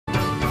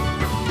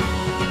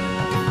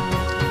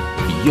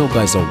Yo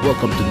guys, and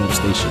welcome to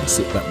NorthStation.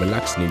 Sit back,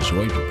 relax and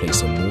enjoy. We play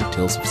some more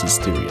Tales of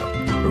Zestiria.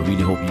 I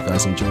really hope you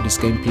guys enjoy this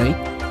gameplay,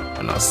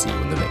 and I'll see you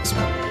in the next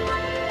one.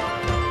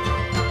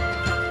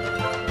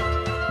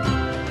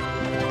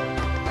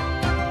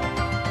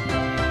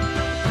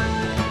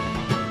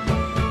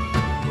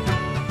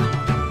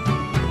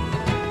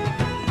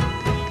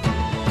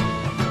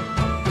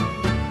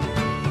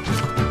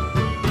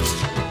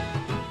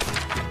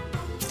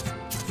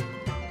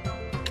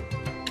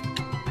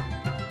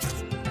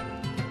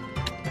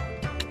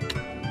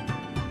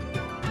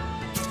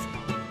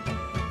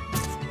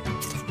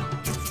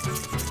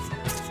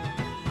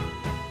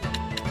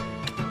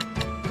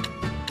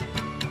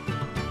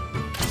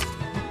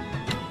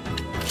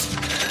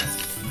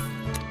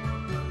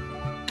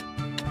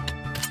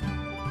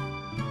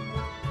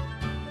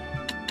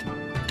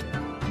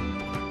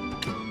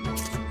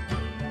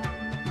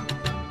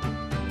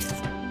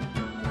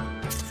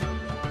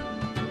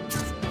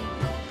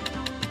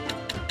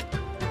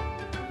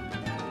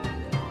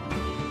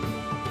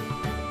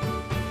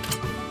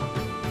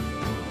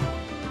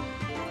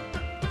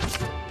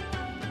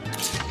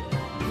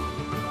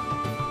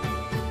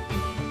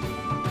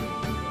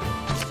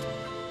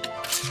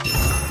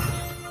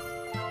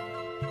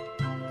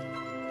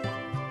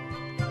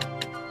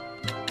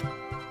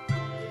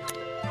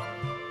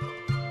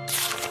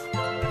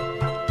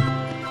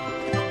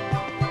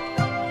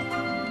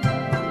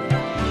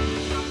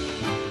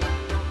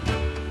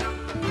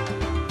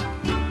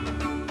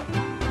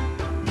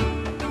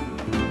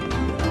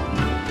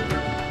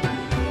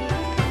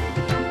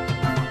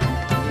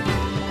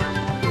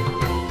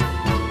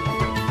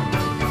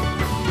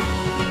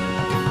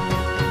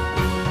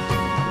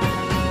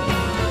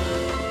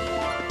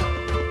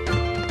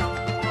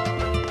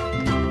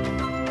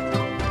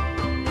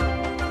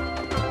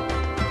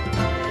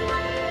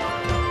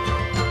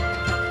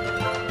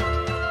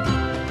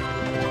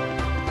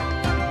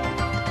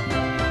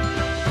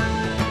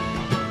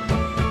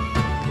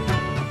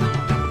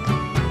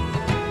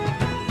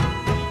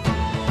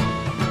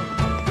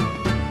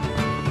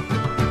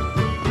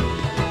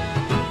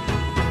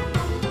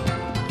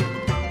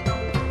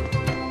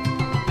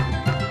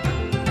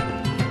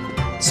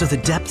 So the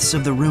depths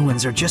of the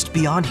ruins are just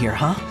beyond here,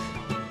 huh?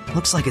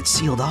 Looks like it's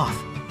sealed off.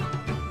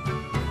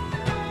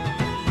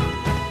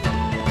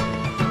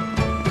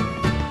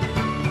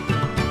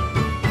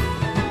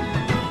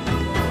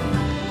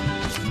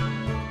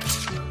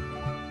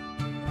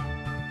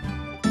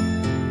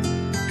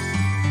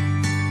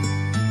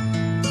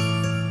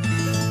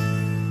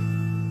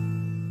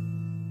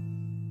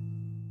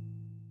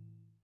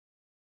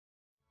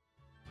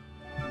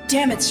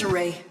 Damn it,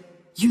 Saray.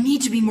 You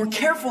need to be more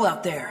careful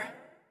out there.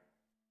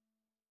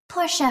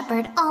 Poor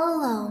shepherd,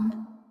 all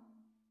alone.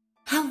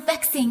 How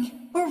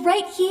vexing. We're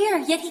right here,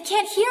 yet he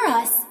can't hear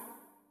us.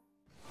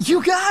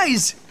 You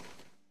guys!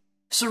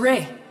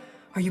 Saray,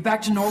 are you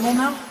back to normal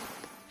now?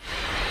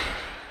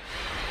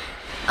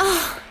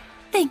 Oh,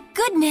 thank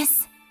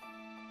goodness.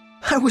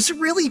 I was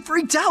really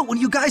freaked out when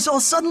you guys all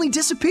suddenly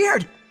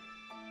disappeared.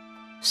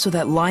 So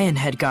that lion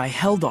head guy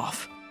held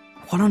off.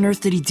 What on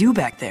earth did he do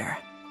back there?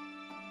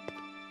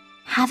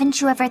 Haven't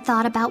you ever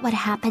thought about what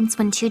happens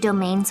when two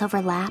domains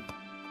overlap?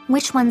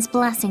 Which one's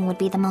blessing would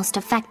be the most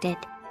affected?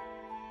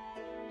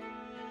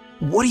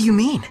 What do you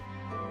mean?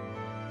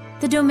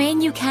 The domain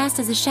you cast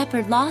as a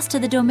shepherd lost to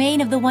the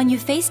domain of the one you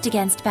faced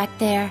against back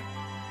there.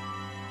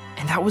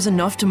 And that was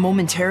enough to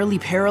momentarily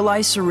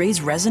paralyze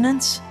Saray's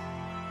resonance?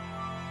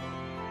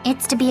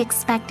 It's to be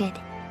expected.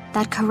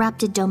 That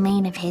corrupted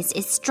domain of his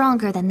is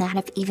stronger than that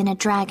of even a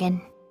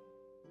dragon.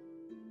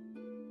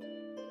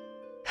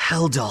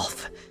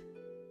 Heldolf.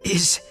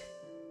 Is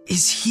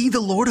he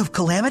the Lord of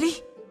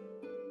Calamity?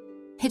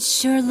 It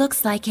sure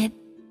looks like it.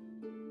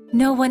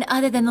 No one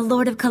other than the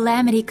Lord of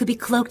Calamity could be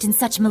cloaked in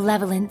such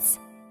malevolence.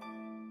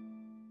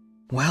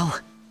 Well,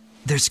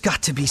 there's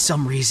got to be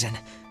some reason.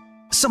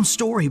 Some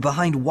story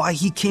behind why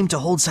he came to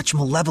hold such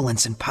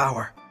malevolence and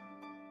power.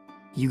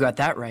 You got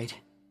that right.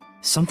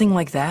 Something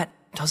like that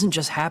doesn't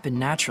just happen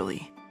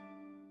naturally.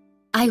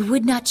 I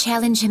would not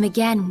challenge him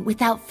again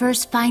without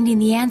first finding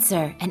the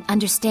answer and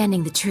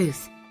understanding the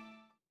truth.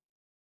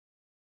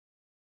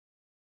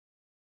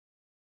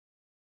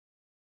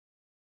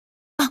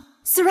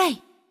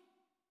 Saray!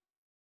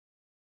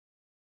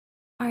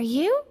 Are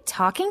you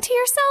talking to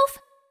yourself?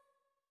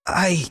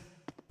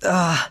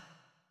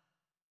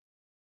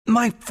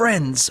 My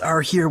friends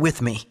are here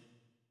with me.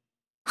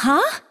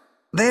 Huh?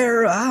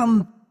 They're,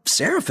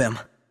 seraphim.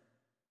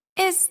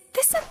 Is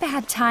this a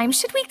bad time?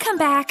 Should we come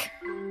back?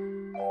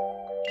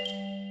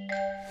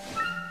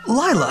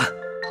 Lila,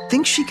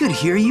 think she could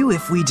hear you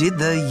if we did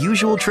the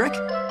usual trick?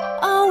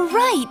 Oh,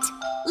 right!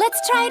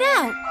 Let's try it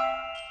out!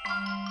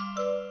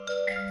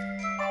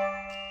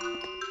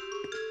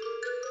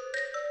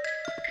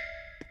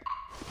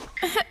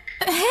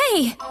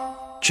 Hey!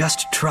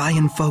 Just try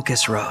and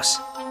focus, Rose.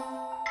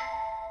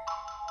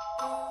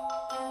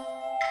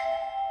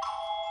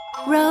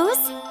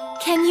 Rose,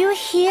 can you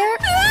hear?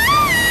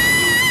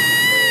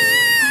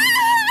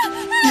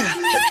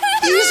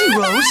 Easy,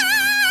 Rose!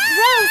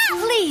 Rose,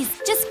 please,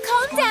 just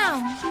calm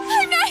down.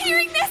 I'm not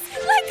hearing this!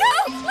 Let go!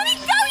 Let me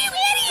go, you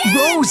idiot!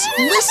 Rose,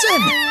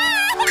 listen!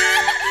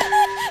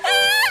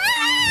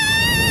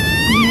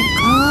 We're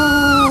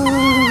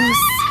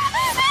close.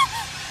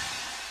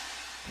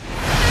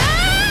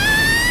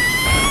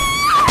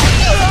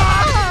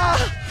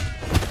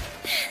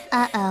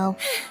 Uh-oh.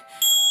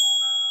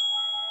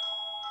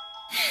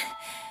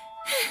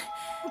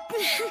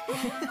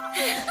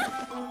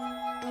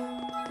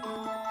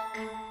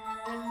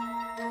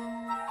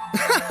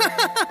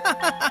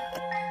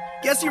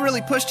 Guess you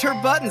really pushed her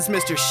buttons,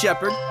 Mr.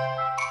 Shepard.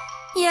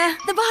 Yeah,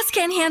 the boss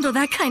can't handle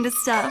that kind of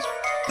stuff.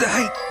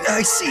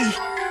 I see.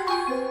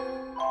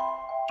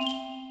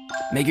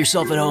 Make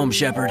yourself at home,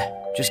 Shepard.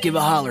 Just give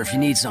a holler if you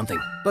need something.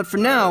 But for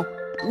now,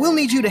 we'll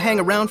need you to hang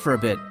around for a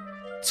bit,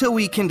 till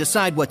we can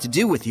decide what to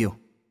do with you.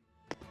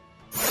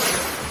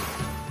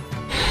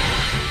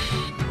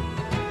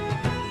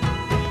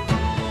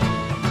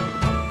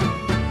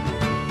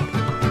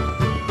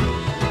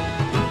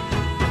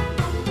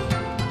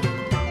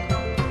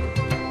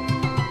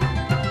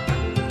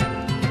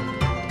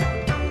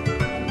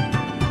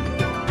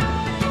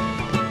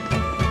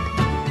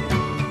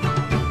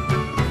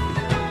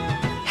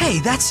 Hey,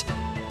 that's...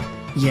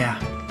 Yeah,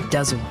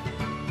 Dazzle.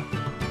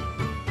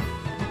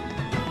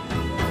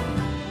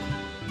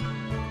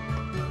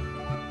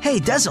 Hey,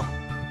 Dazzle.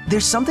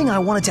 There's something I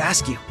wanted to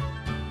ask you.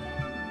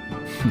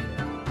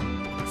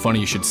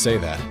 Funny you should say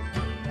that.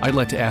 I'd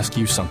like to ask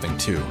you something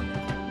too.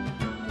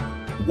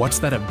 What's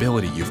that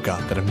ability you've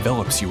got that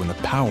envelops you in the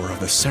power of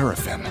the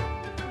Seraphim?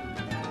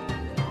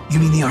 You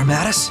mean the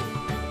Armatus?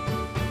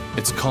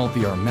 It's called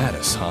the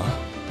Armatus, huh?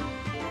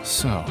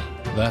 So,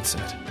 that's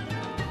it.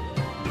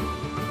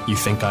 You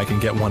think I can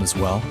get one as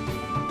well?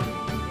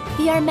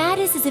 The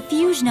Armatus is a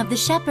fusion of the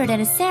Shepherd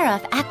and a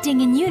Seraph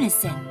acting in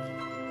unison.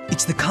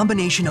 It's the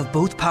combination of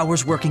both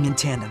powers working in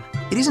tandem.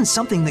 It isn't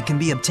something that can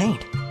be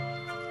obtained.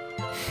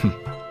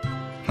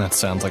 That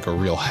sounds like a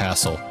real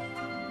hassle.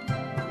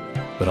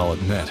 But I'll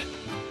admit,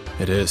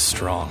 it is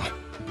strong.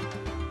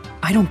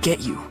 I don't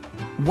get you.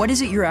 What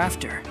is it you're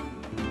after?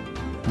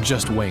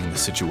 Just weighing the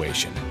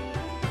situation,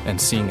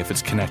 and seeing if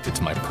it's connected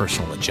to my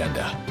personal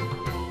agenda.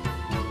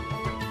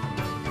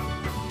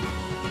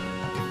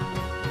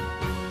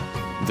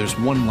 There's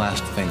one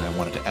last thing I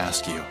wanted to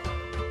ask you.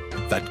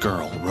 That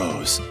girl,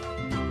 Rose,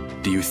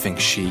 do you think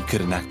she could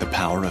enact the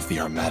power of the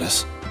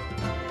Armatus?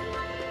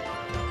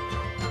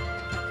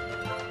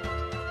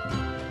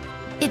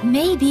 It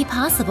may be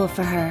possible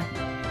for her.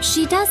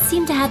 She does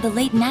seem to have the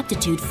latent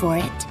aptitude for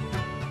it.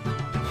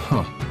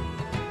 Huh.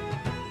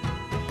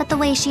 But the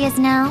way she is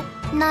now,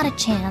 not a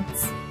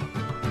chance.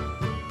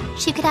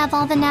 She could have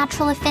all the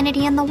natural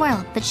affinity in the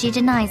world, but she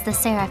denies the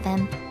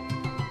Seraphim.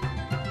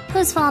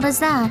 Whose fault is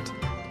that?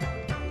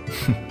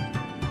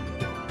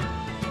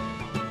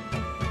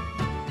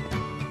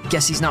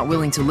 Guess he's not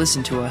willing to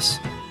listen to us.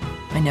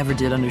 I never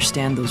did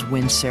understand those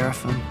wind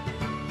Seraphim.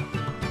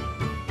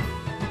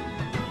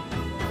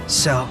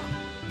 So,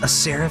 a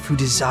Seraph who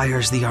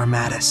desires the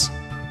Armatus.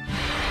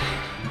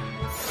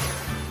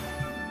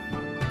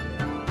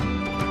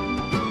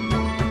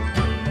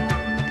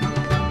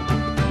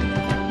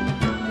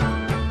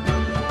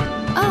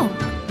 Oh,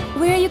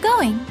 where are you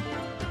going?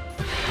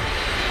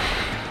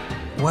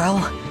 Well,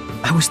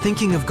 I was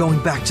thinking of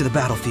going back to the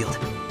battlefield.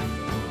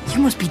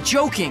 You must be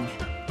joking!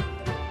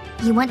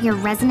 You want your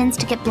resonance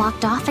to get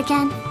blocked off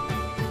again?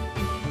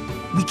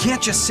 We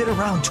can't just sit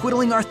around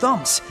twiddling our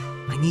thumbs.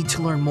 I need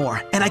to learn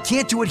more, and I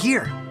can't do it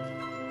here.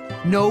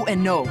 No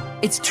and no.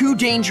 It's too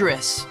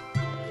dangerous.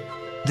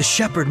 The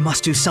Shepherd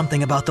must do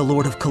something about the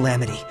Lord of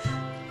Calamity.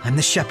 I'm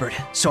the Shepherd,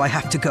 so I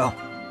have to go.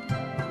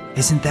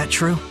 Isn't that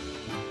true?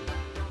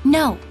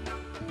 No.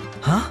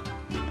 Huh?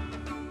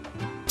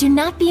 Do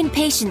not be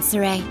impatient,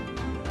 Saray.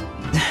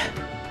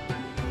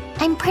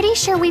 I'm pretty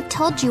sure we've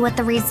told you what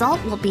the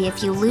result will be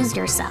if you lose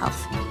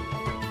yourself.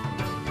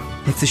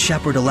 If the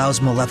Shepherd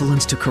allows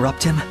malevolence to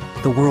corrupt him,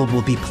 the world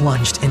will be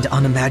plunged into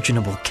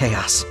unimaginable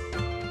chaos.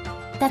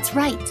 That's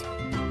right.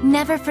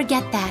 Never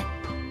forget that.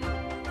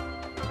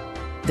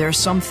 There are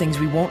some things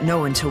we won't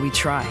know until we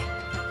try.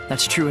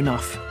 That's true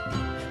enough.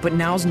 But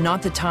now's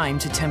not the time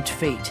to tempt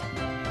fate.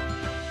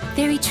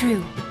 Very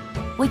true.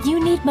 What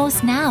you need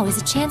most now is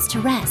a chance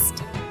to rest.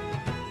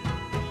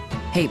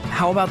 Hey,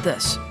 how about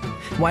this?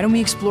 Why don't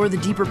we explore the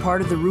deeper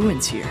part of the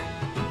ruins here?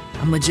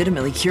 I'm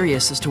legitimately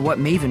curious as to what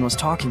Maven was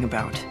talking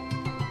about.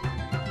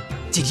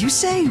 Did you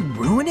say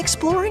ruin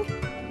exploring?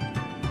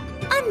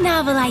 A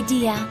novel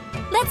idea.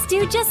 Let's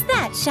do just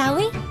that, shall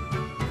we?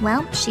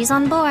 Well, she's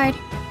on board.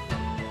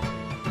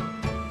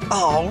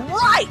 All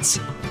right!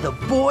 The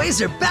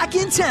boys are back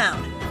in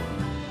town!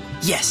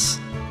 Yes!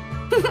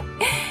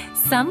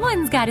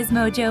 Someone's got his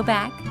mojo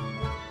back.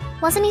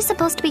 Wasn't he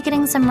supposed to be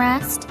getting some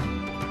rest?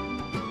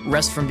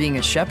 Rest from being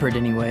a shepherd,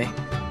 anyway.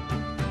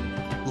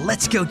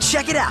 Let's go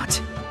check it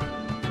out!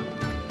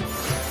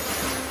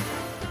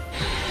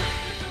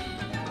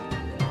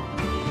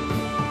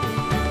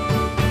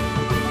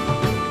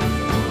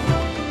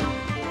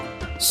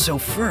 So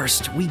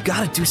first, we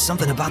gotta do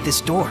something about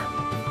this door.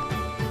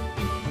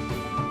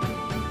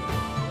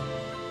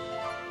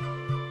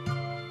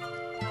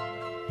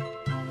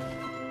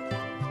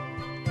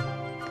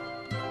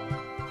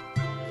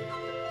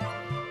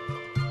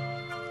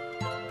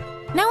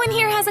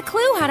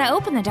 clue how to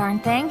open the darn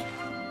thing.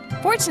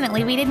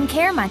 Fortunately, we didn't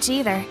care much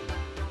either.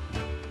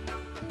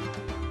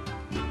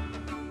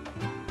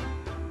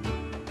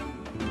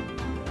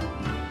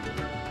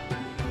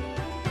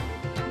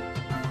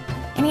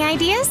 Any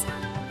ideas?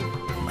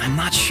 I'm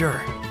not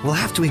sure. We'll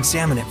have to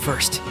examine it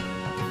first.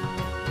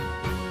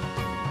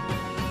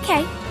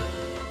 Okay.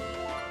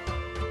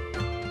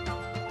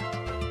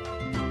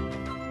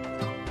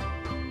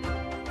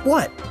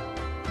 What?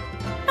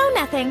 Oh,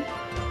 nothing.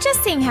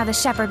 Just seeing how the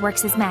shepherd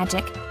works his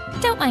magic.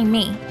 Don't mind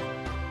me.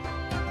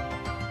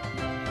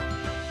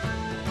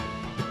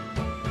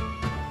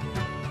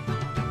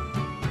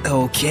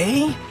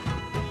 Okay.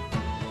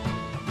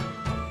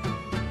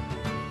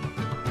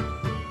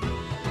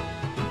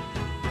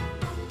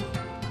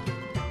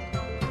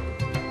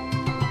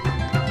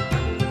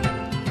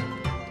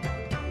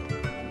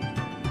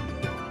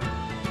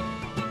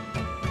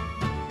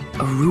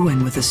 A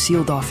ruin with a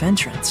sealed-off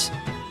entrance.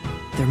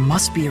 There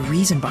must be a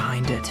reason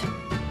behind it.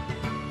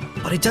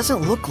 But it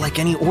doesn't look like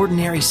any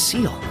ordinary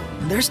seal.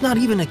 There's not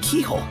even a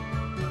keyhole.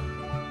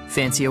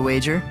 Fancy a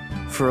wager?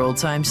 For old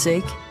time's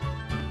sake?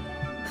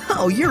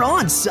 Oh, you're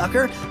on,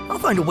 sucker! I'll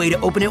find a way to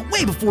open it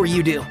way before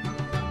you do.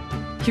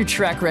 Your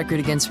track record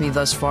against me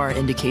thus far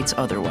indicates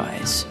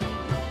otherwise.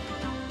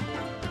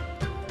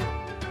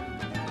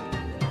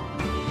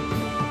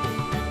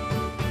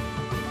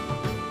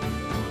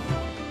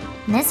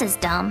 This is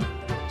dumb.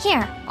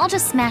 Here, I'll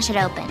just smash it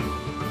open.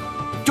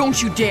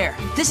 Don't you dare!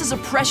 This is a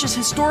precious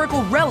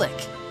historical relic!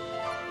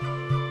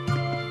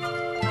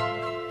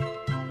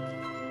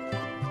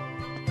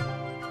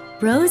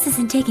 Rose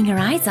isn't taking her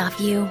eyes off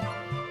you.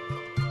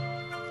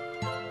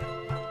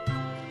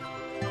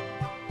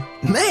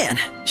 Man,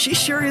 she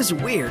sure is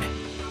weird.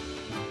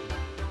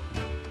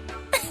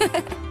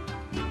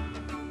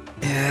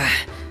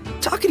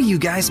 Talking to you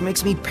guys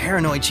makes me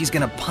paranoid she's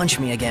gonna punch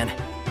me again.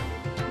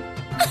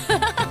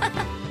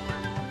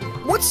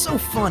 What's so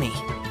funny?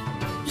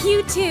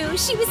 You too.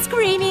 She was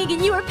screaming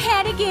and you were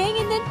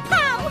panicking and then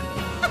pow!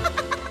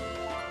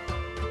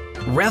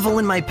 Revel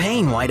in my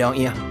pain, why don't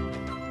you?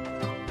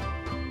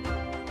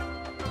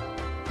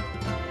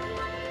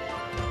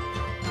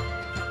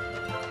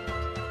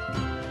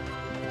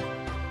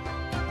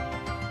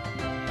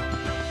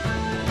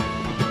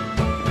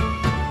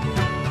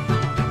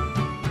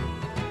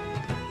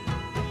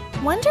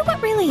 Wonder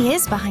what really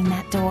is behind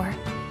that door.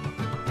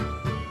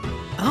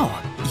 Oh,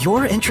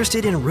 you're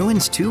interested in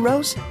ruins too,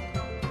 Rose?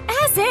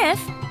 As if.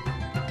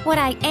 What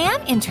I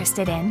am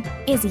interested in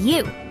is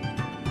you.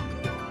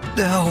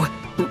 Oh,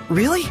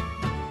 really?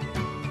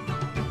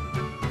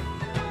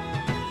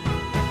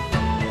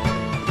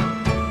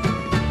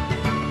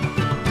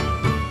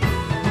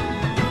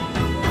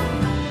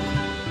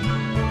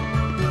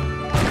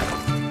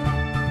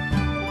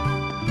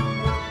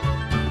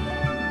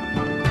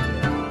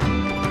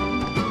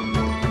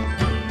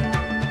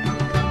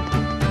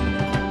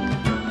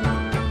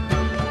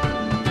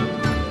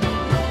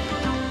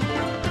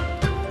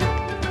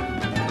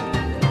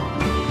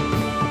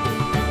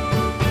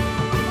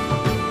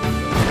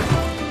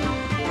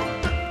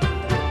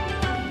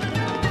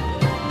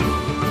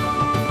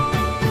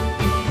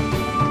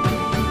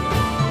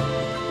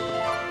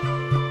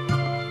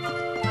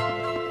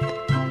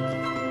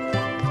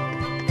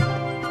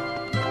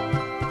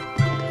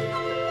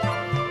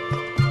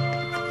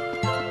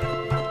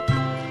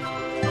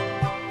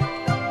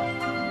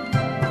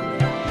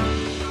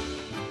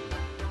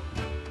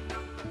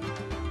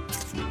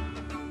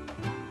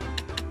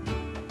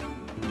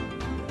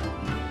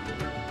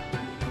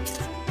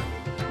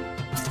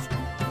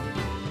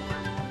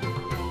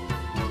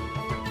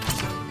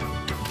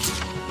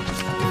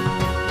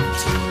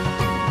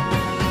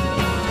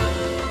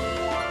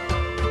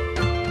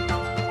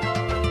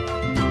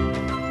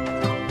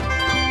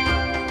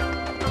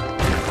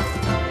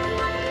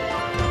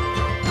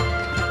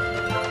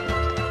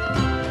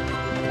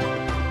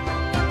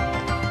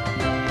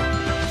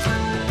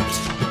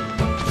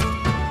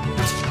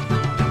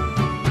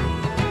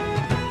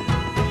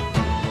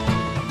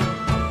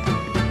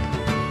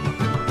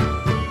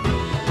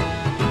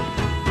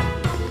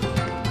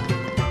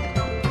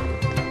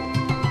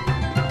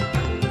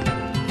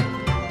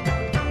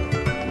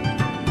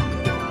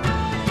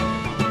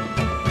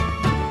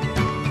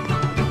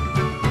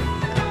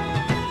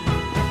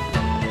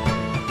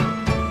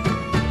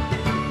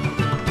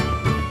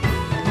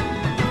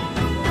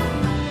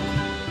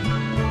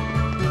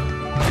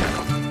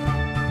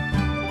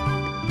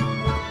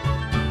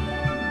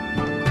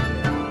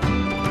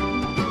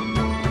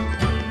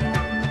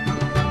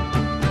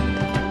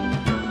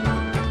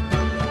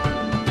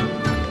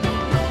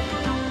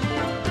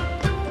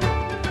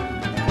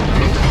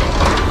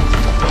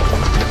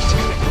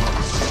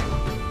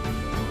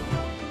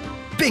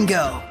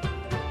 Bingo!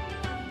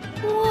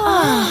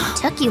 Whoa.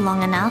 Took you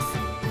long enough.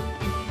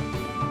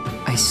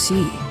 I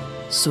see.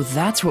 So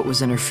that's what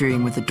was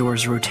interfering with the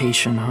door's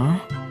rotation, huh?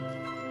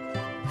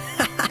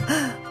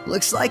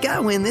 Looks like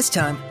I win this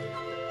time.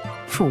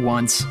 For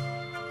once.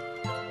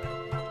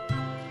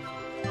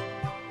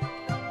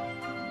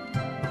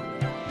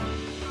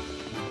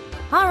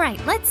 All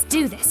Alright, let's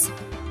do this.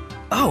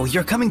 Oh,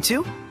 you're coming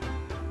too?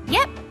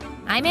 Yep,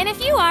 I'm in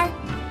if you are.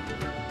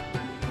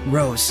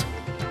 Rose,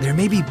 there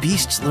may be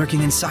beasts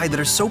lurking inside that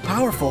are so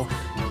powerful,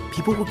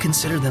 people will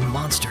consider them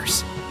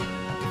monsters.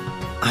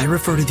 I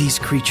refer to these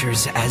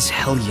creatures as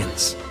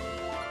Hellions.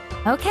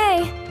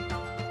 Okay.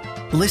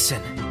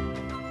 Listen.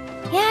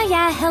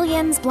 Yeah,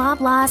 Hellions, blah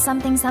blah,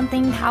 something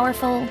something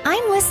powerful.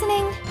 I'm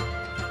listening.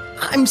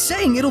 I'm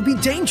saying it'll be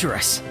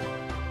dangerous.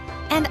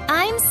 And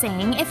I'm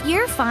saying if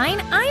you're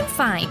fine, I'm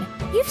fine.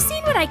 You've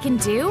seen what I can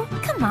do.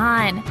 Come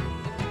on.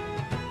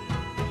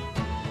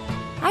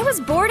 I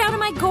was bored out of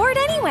my gourd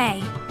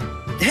anyway.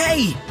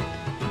 Hey!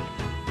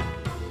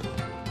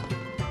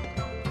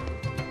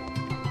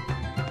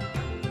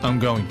 I'm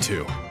going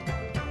to.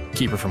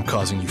 Keep her from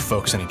causing you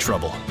folks any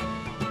trouble.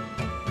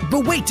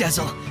 But wait,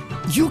 Dezel.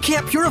 You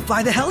can't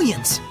purify the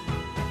Hellions.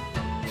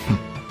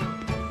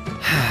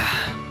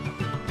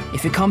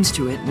 If it comes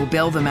to it, we'll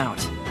bail them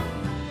out.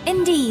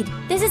 Indeed,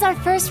 this is our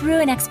first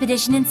ruin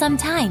expedition in some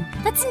time.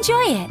 Let's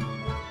enjoy it.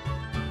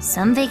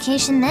 Some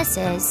vacation this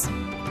is.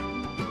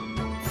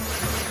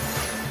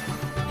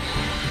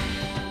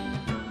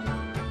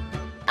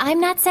 I'm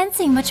not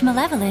sensing much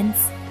malevolence.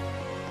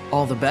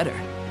 All the better.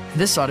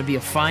 This ought to be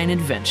a fine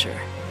adventure.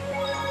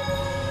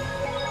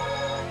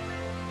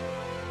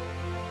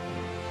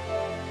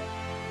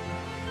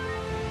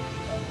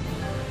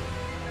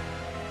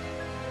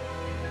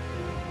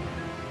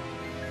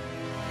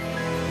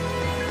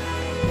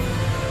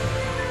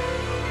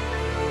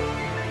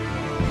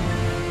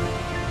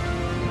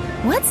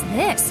 What's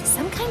this?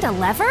 Some kind of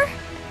lever?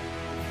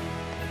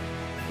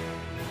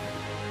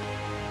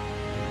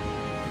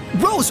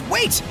 Rose,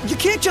 wait! You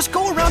can't just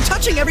go around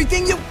touching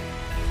everything you...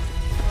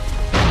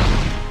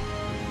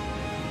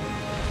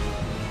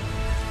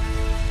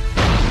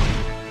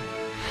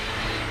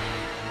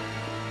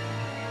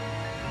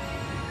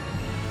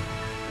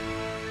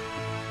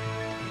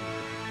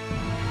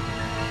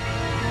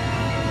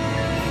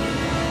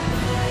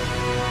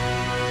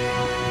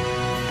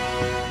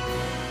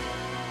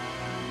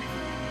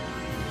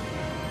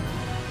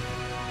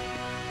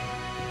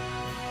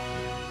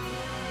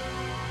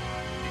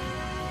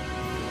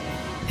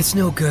 It's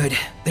no good.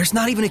 There's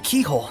not even a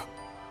keyhole.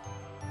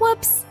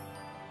 Whoops.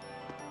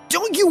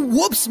 Don't you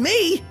whoops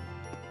me!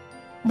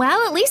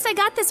 Well, at least I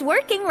got this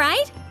working,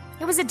 right?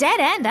 It was a dead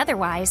end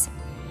otherwise.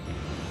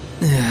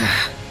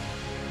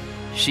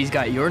 She's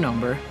got your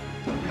number.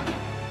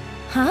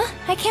 Huh?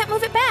 I can't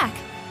move it back.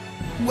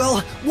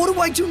 Well, what do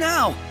I do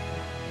now?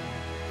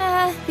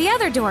 The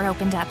other door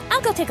opened up.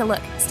 I'll go take a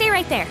look. Stay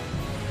right there.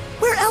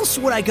 Where else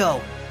would I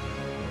go?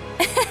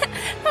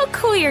 Oh,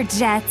 cool your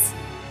jets.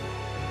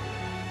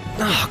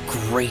 Ah,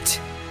 great.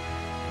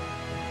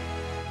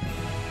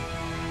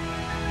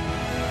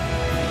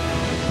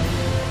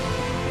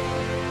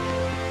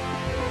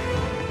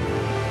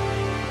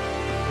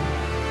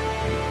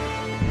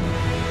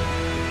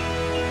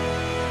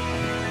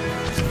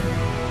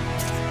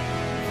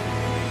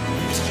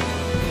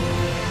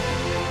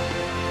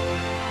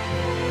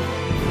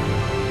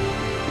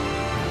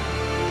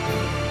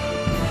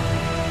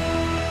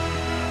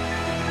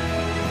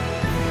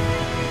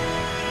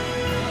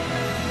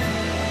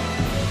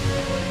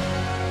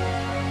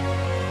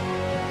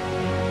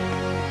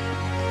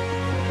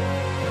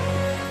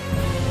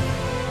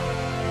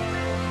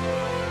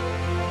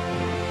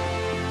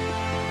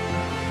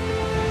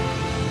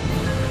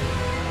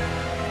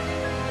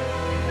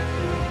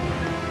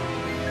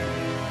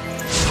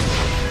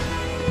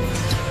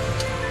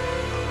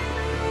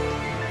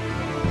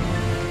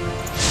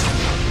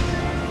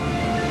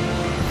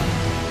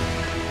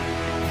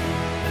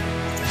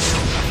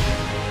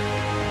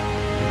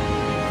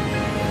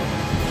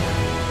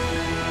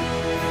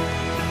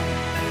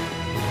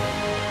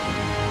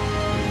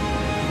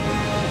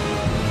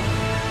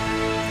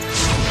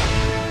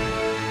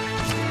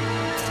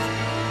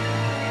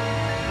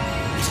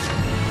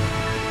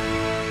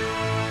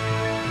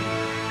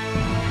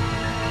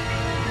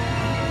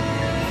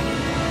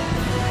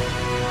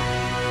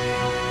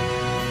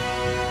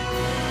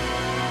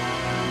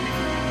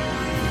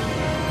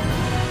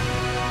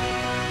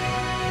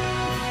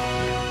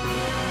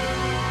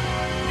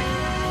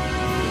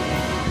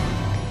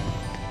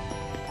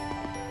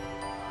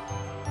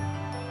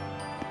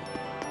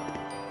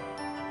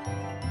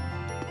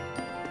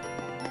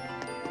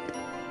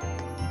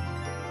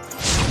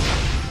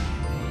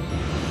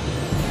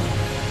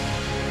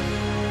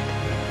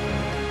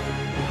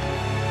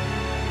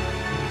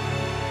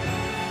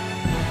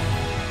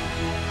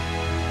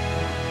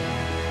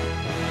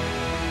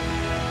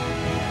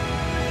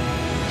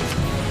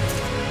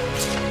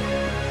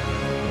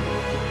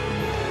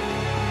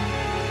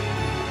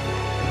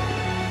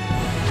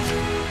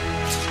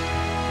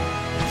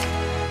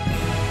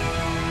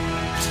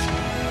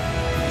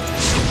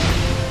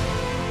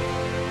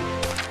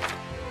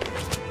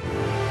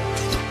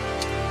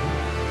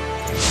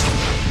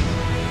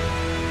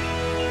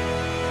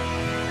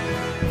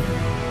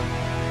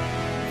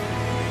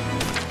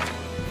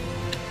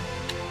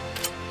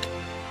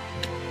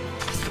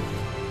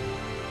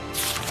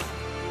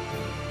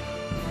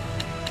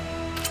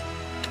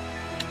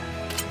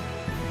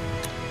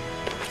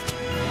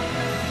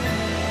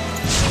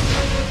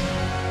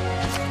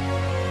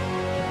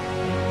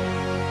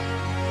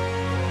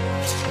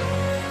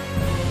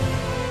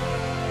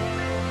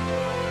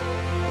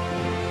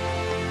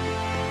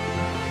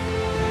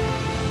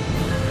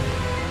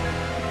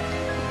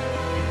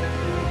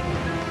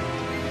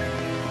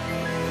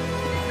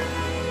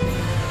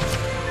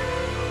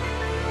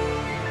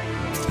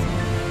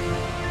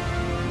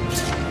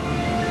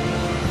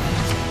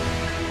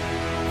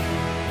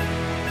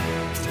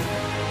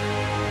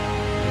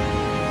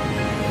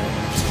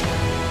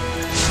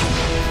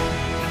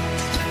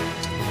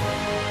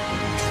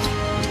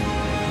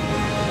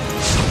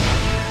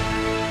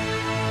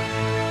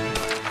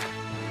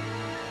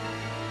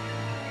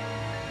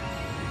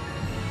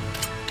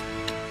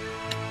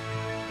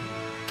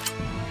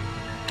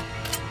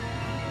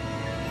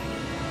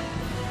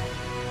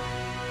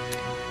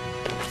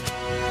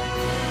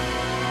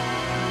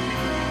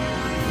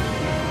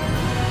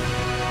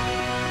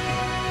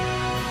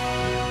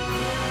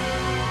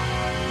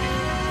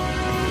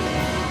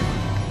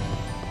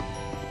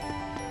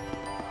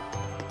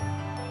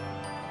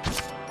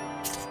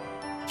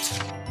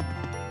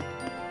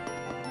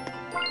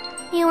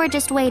 were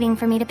just waiting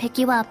for me to pick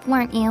you up,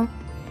 weren't you?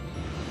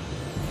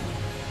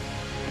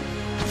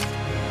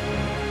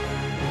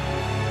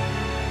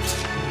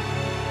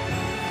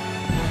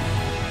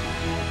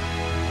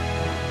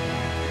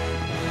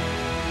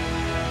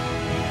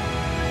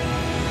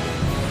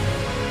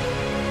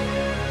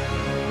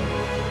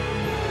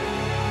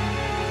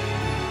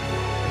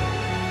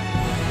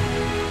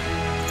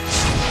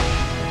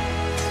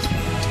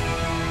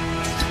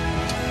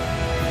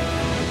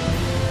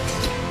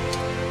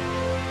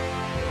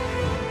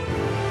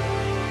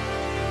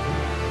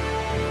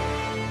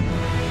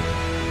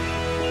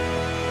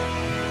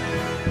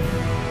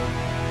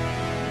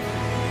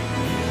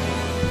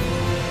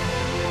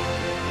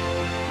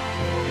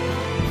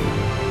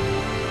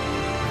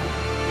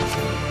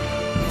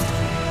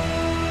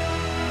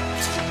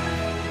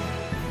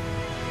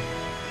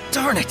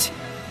 Darn it!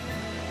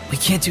 We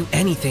can't do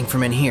anything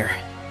from in here.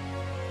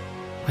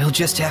 We'll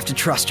just have to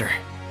trust her.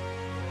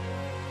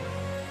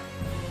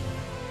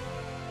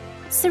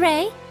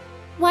 Saray,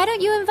 why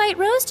don't you invite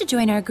Rose to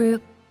join our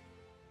group?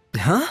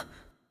 Huh?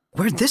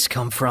 Where'd this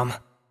come from?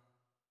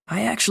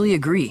 I actually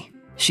agree.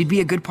 She'd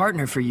be a good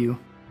partner for you.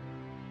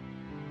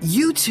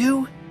 You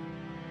two?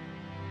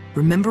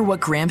 Remember what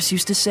Gramps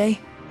used to say?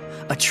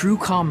 A true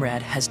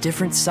comrade has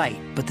different sight,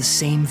 but the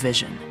same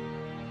vision.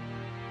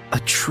 A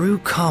true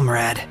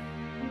comrade.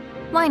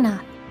 Why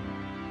not?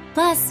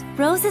 Plus,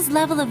 Rose's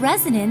level of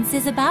resonance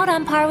is about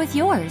on par with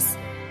yours.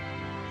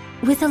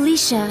 With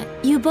Alicia,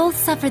 you both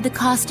suffered the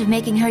cost of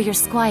making her your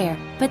squire,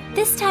 but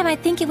this time I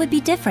think it would be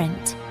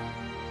different.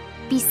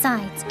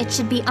 Besides, it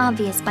should be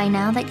obvious by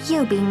now that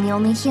you being the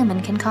only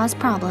human can cause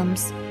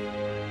problems.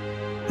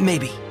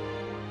 Maybe.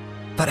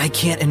 But I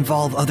can't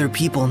involve other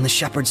people in the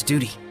shepherd's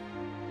duty.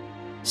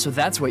 So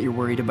that's what you're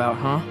worried about,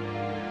 huh?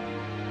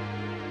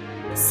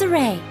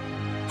 Saray,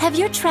 have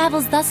your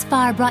travels thus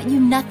far brought you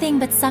nothing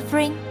but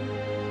suffering?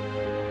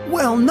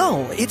 Well,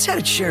 no, it's had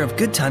its share of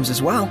good times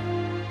as well.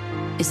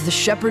 Is the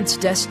shepherd's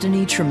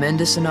destiny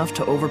tremendous enough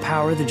to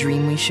overpower the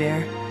dream we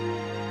share?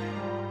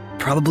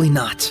 Probably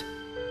not.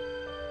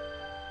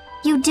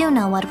 You do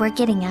know what we're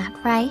getting at,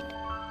 right?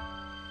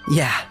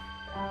 Yeah.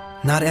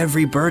 Not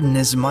every burden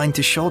is mine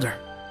to shoulder.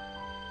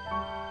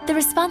 The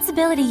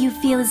responsibility you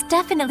feel is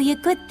definitely a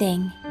good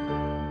thing.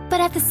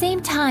 But at the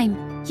same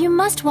time, you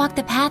must walk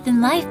the path in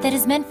life that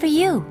is meant for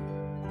you.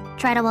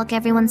 Try to walk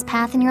everyone's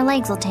path and your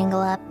legs will tangle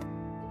up.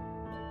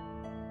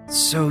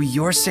 So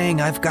you're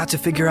saying I've got to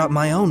figure out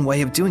my own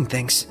way of doing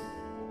things?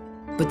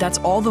 But that's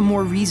all the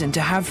more reason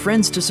to have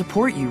friends to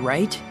support you,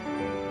 right?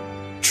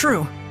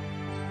 True.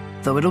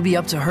 Though it'll be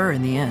up to her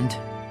in the end.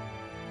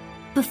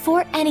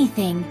 Before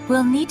anything,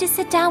 we'll need to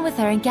sit down with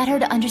her and get her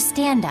to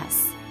understand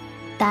us.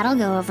 That'll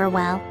go over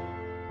well.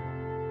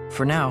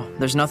 For now,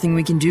 there's nothing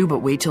we can do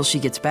but wait till she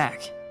gets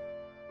back.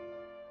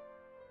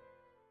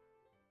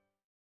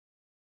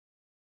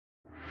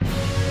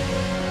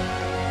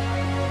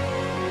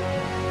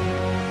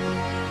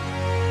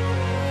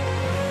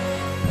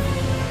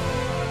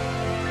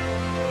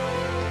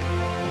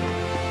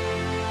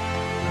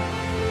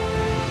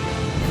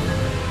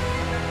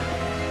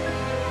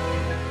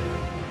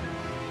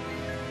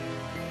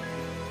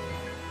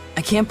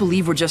 I can't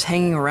believe we're just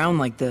hanging around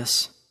like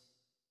this.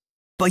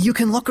 But you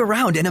can look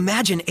around and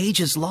imagine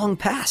ages long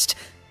past.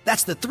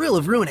 That's the thrill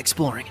of ruin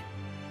exploring.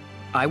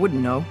 I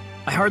wouldn't know.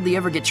 I hardly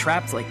ever get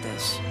trapped like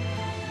this.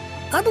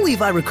 I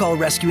believe I recall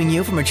rescuing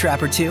you from a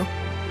trap or two.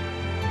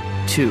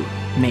 2,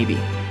 maybe.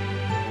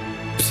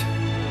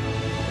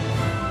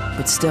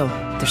 But still,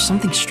 there's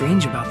something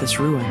strange about this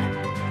ruin.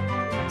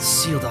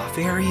 Sealed off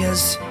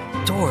areas,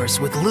 doors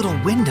with little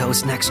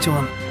windows next to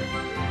them.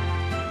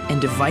 And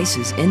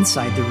devices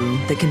inside the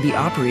room that can be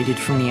operated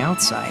from the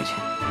outside.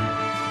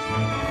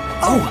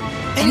 Oh,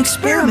 an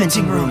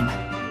experimenting room!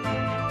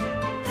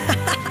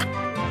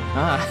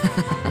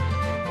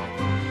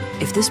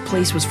 If this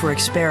place was for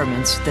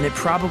experiments, then it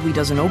probably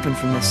doesn't open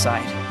from this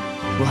side.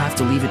 We'll have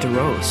to leave it to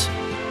Rose.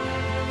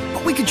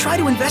 But we could try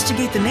to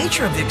investigate the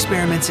nature of the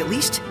experiments at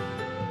least.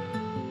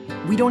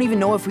 We don't even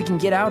know if we can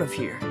get out of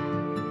here.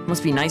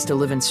 Must be nice to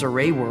live in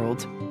Saray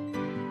world.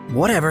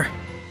 Whatever.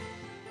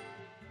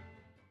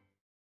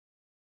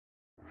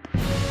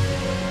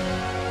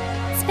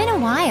 It's been a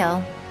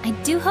while. I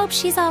do hope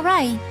she's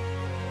alright.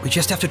 We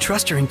just have to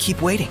trust her and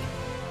keep waiting.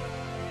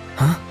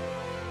 Huh?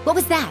 What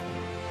was that?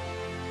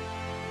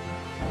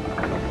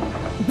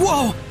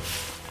 Whoa!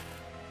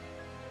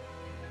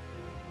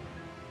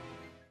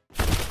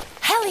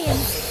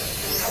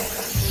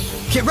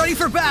 Hellions! Get ready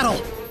for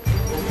battle!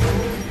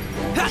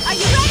 Are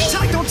you ready?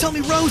 Don't tell me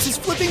Rose is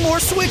flipping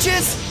more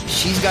switches!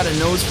 She's got a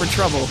nose for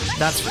trouble,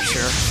 that's for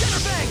sure.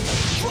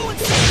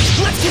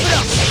 Let's give it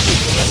up!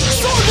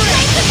 Sword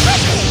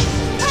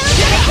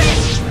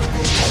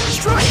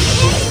Strike!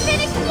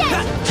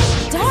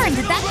 Darn,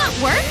 did that not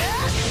work?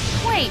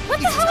 Wait, what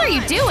the hell are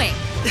you doing?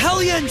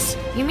 Hellions!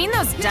 You mean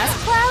those dust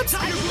clouds?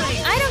 I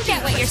don't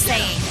get what you're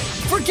saying.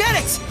 Forget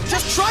it!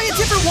 Just try a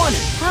different one!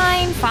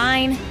 Fine,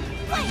 fine.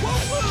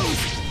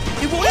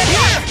 It won't end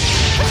here!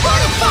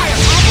 Fire!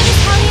 All of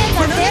these Hellions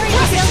are very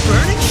skilled.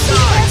 Burning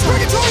stars!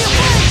 Purgatorial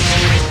flame!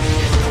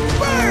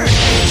 Burn!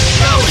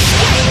 No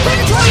escape!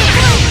 Predatory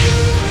flame!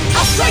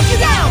 I'll strike you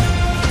down!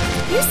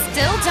 You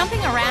still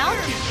jumping around?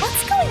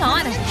 What's going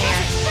on in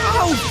here?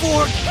 Oh,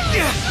 for...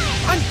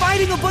 I'm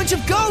fighting a bunch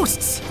of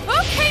ghosts!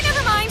 Okay,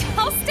 never mind.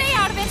 I'll stay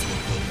out of it.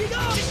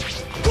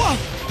 Whoa!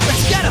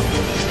 Let's get him!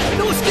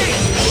 No escape!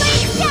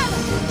 Flame gather!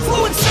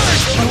 Flow and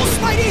surge! I will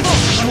smite evil!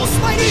 I will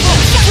smite evil!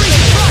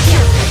 Freeze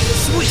posture!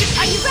 Sweet!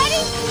 Are you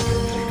ready?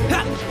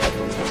 Ha!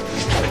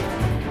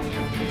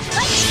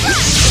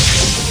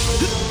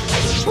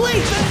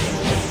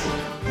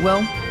 Blade!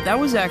 Well, that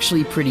was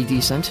actually pretty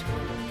decent.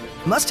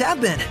 Must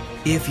have been,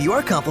 if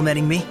you're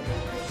complimenting me.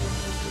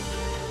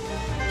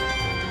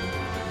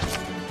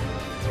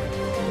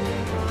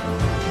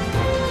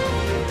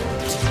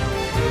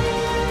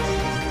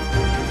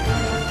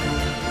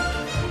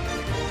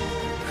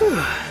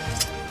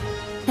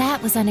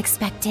 That was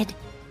unexpected.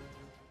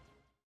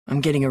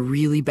 I'm getting a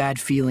really bad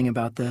feeling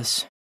about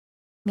this.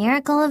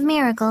 Miracle of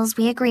miracles,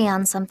 we agree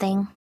on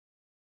something.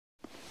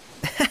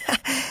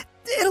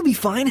 It'll be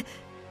fine,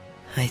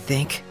 I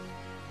think.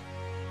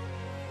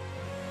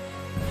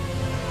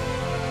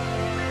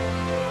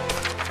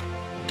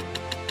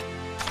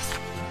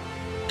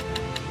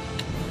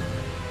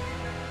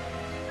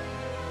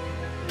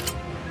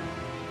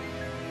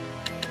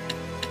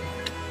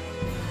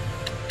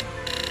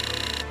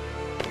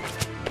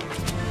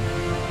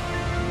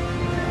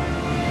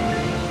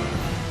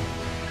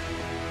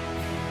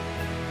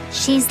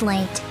 She's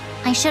late.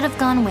 I should have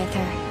gone with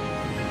her.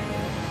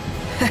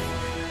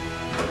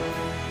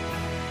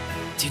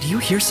 Did you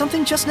hear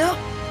something just now?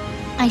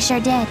 I sure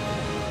did.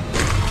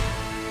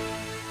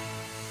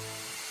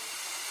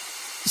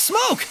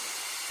 Smoke!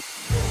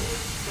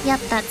 Yep,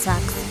 that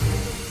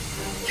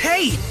sucks.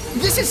 Hey!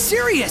 This is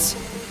serious!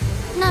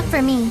 Not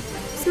for me.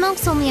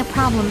 Smoke's only a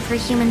problem for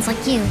humans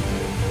like you.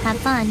 Have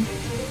fun.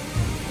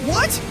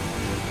 What?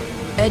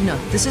 Edna,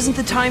 this isn't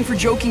the time for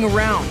joking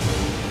around.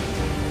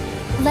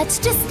 Let's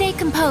just stay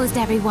composed,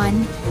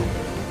 everyone.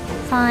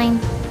 Fine.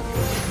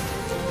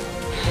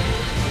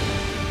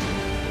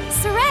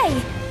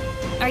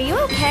 Saray, are you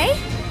okay?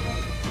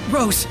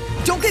 Rose,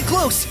 don't get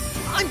close!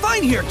 I'm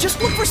fine here,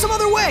 just look for some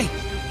other way!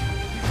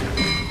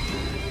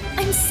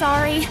 I'm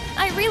sorry.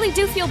 I really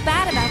do feel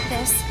bad about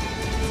this.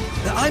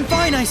 I'm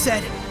fine, I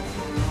said.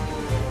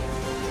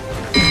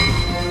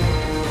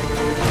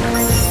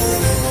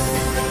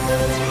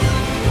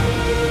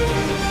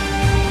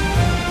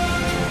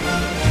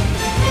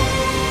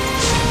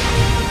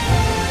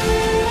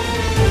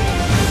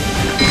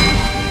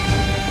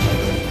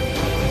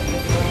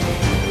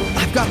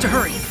 I've got to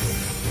hurry.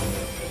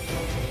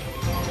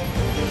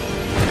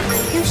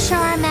 You sure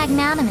are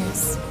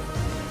magnanimous.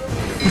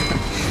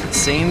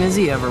 Same as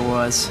he ever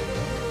was.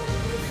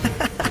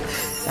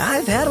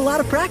 I've had a lot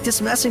of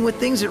practice messing with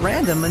things at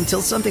random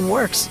until something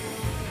works.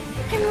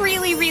 I'm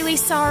really, really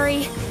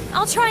sorry.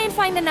 I'll try and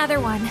find another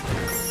one.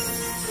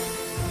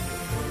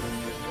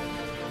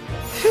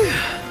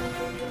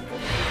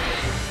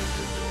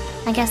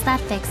 I guess that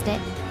fixed it.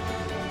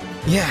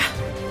 Yeah,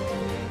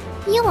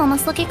 You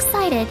almost look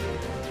excited.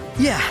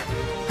 yeah.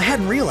 I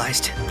hadn't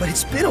realized, but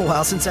it's been a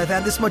while since I've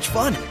had this much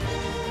fun.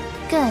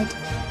 Good.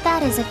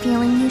 That is a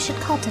feeling you should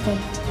cultivate.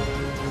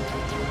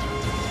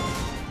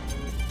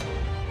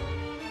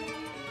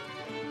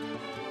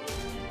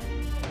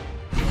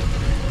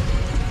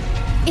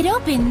 It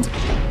opened.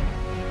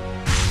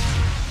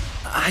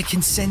 I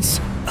can sense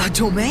a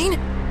domain?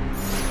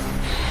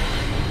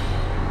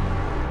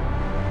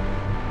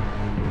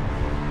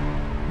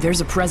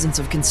 There's a presence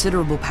of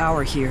considerable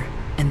power here,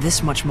 and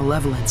this much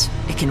malevolence.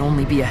 It can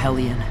only be a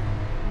Hellion.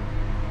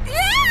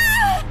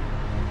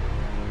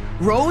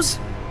 Rose?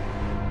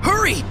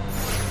 Hurry!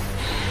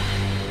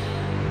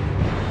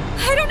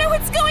 I don't know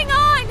what's going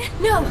on!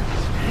 No!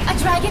 A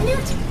dragon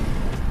newt?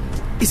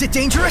 Is it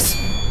dangerous?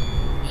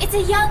 It's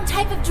a young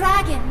type of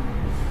dragon.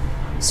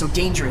 So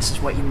dangerous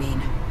is what you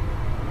mean.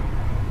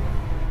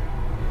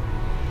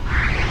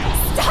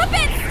 Stop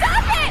it!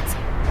 Stop it!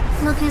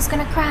 Look who's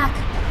gonna crack.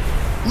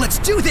 Let's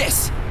do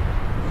this!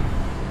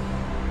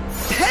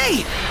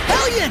 Hey!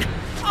 Hellion!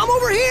 I'm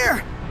over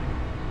here!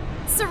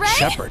 Saray?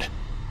 Shepard.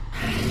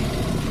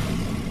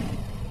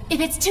 If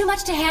it's too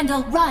much to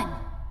handle, run!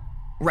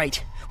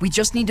 Right. We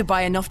just need to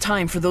buy enough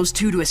time for those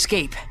two to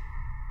escape.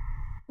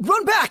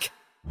 Run back!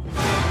 Multiple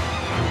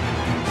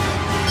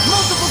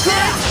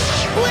grabs!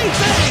 Blade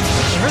bang!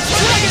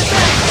 Dragon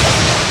bang!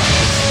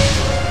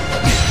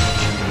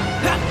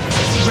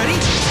 Ready?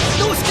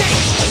 No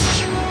escape!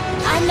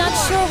 I'm not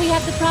sure we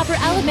have the proper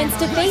elements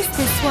to face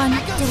this one.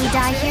 Do we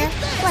die here?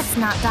 Let's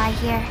not die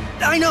here.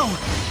 I know,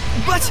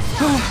 but...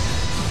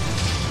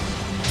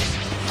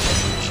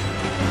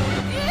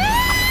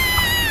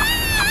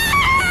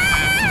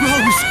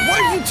 Rose, what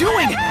are you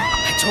doing?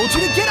 I told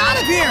you to get out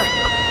of here!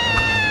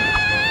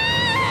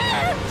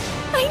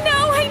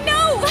 I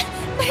know!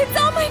 But it's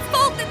all my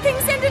fault that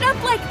things ended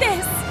up like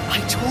this! I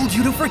told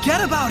you to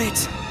forget about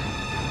it!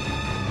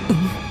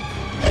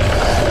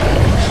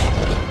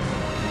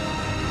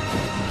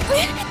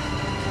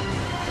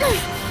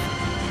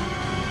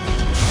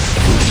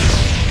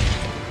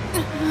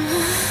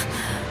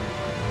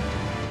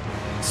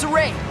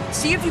 Saray,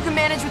 see if you can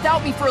manage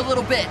without me for a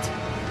little bit.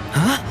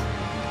 Huh?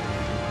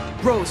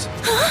 Rose.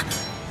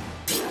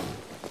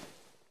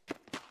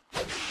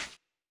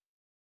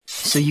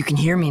 So you can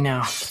hear me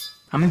now.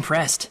 I'm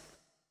impressed.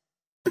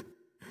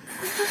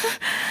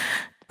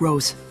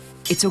 Rose,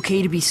 it's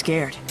okay to be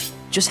scared.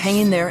 Just hang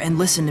in there and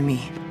listen to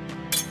me.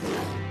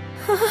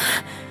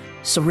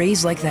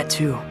 Saray's like that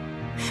too.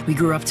 We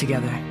grew up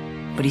together,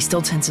 but he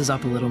still tenses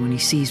up a little when he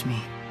sees me.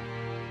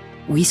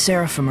 We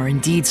Seraphim are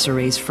indeed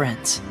Saray's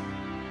friends.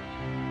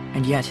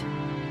 And yet,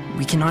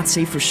 we cannot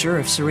say for sure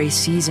if Saray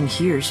sees and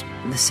hears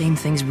the same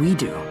things we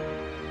do.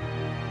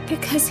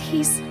 Because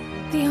he's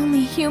the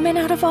only human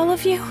out of all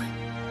of you?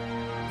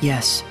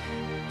 Yes,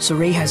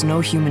 Saray has no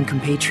human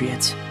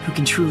compatriots who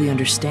can truly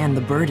understand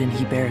the burden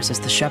he bears as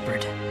the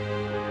shepherd.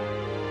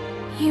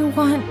 You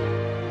want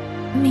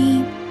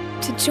me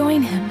to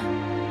join him?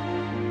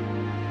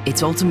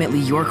 It's ultimately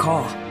your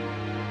call.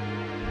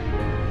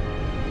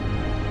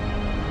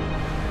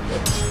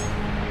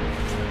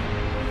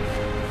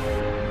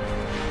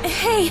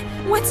 Hey,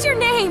 what's your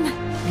name?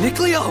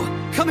 Mikleo,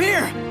 come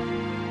here!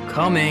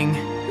 Coming.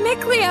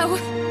 Mikleo!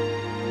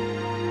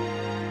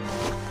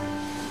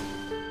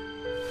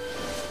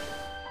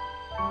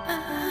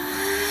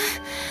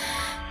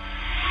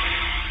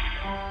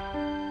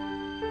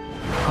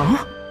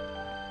 Huh?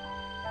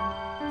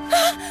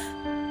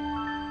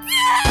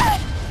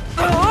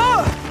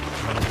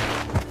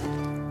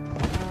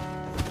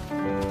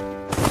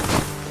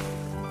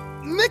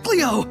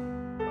 Mikleo!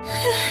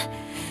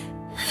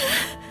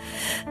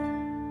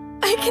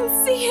 I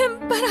can see him,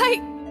 but I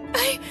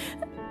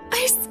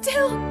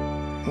still...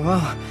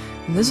 Well,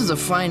 this is a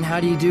fine how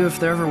do you do if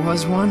there ever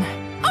was one.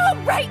 All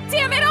right,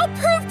 damn it! I'll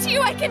prove to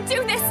you I can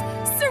do this!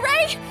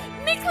 Saray,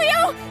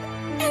 Mikleo,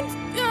 and,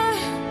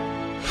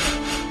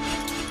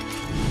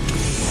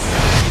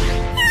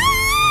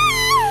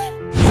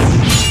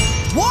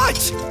 What?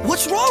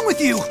 What's wrong with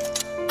you?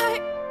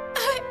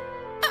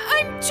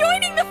 I'm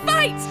joining the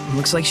fight!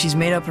 Looks like she's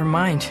made up her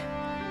mind.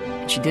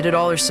 And she did it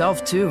all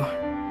herself, too.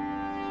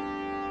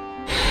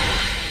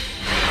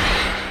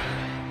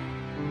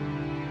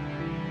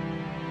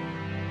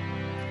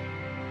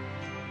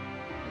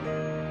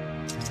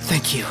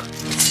 Thank you.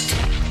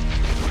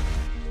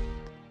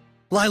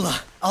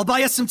 Lila, I'll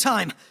buy us some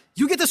time.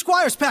 You get the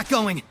Squire's pack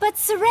going. But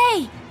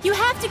Saray, you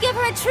have to give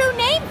her a true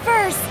name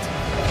first!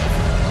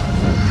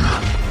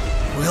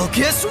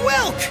 Wilkis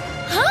Wilk!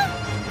 Huh?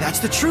 That's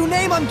the true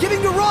name I'm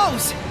giving to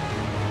Rose!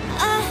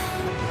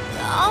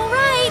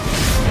 Alright.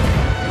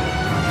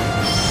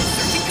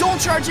 Don't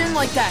charge in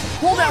like that.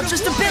 Hold out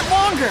just a bit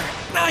longer.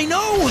 I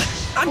know!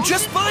 I'm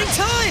just buying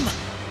time!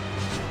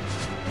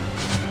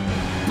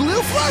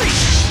 Blue Flurry!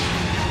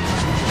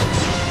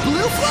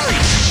 Blue Flurry!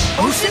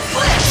 Ocean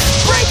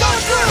Blitz! Break on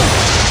through!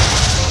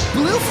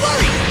 Blue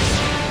Flurry!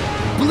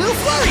 Blue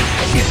Flurry!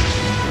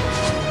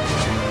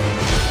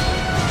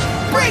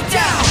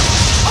 Breakdown!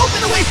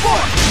 Open the way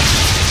forward!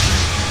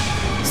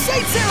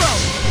 Sage Zero!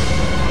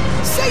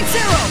 Sage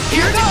Zero!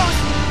 Here it goes!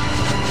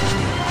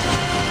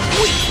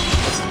 Weak!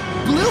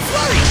 Blue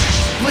Flurry!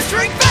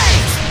 Blistering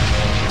Fangs!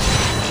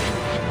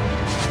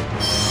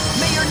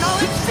 May your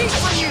knowledge speak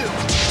for you!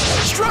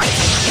 Strike!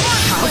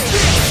 House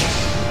Fist!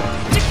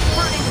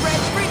 Burning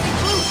red, freezing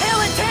blue, hail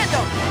in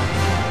tandem!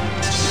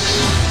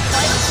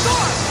 Lila's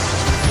Storm!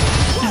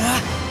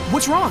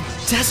 What's wrong?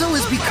 Dazzle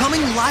is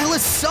becoming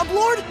Lila's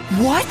sublord?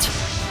 What?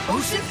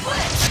 Ocean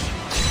Blitz!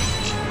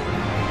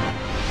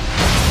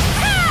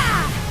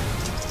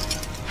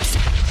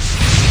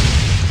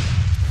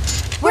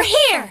 We're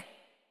here!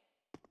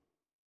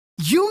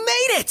 You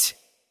made it!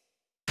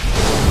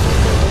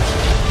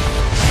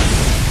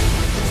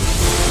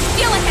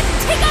 Feel like I can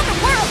take on the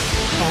world!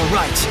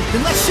 Alright,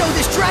 then let's show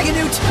this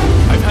Dragonute!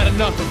 I've had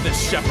enough of this,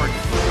 Shepard.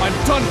 I'm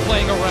done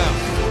playing around.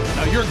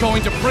 Now you're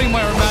going to bring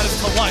my Armadas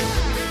to life.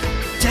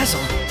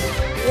 Dazzle,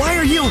 why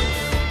are you...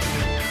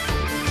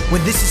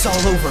 When this is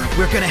all over,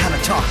 we're gonna have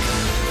a talk.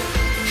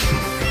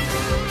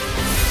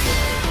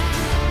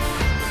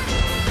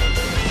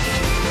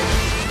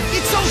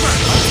 It's over!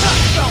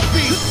 Fell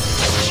beast!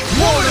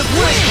 Lord of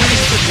Wind!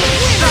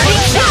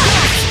 Burning Shot!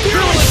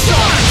 Fearless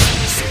Stars!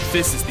 So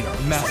this is the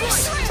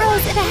Armadas.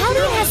 Rose, if a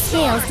Hellion has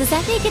scales, does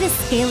that make it a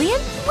Scalian?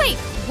 Wait,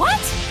 what?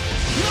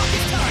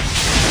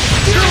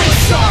 Fearless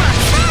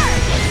Stars!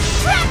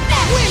 Trap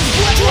them! Wind!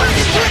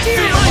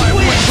 Feel my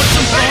wind! Put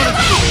some power to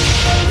beat!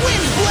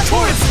 Wind!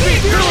 Torrent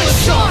Speed! Fearless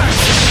Stars!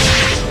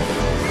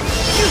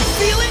 You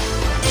feel it?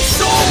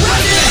 Soul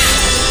Readiness!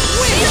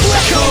 Wind!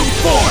 Come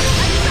forth!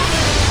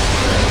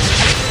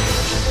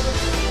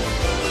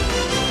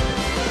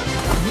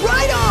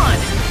 Right on!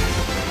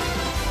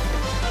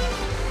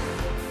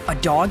 A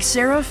dog,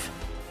 Seraph?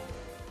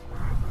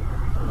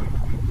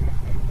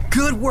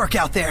 Good work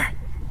out there.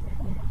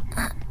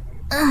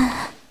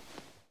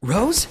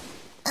 Rose?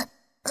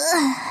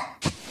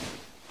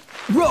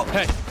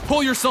 Hey,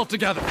 pull yourself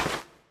together.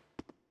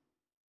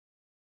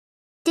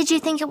 Did you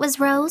think it was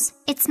Rose?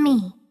 It's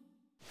me.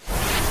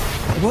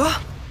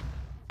 What?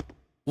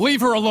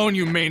 Leave her alone,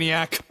 you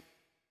maniac.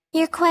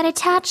 You're quite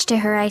attached to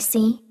her, I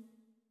see.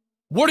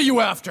 What are you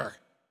after?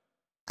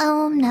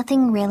 Oh,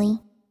 nothing really.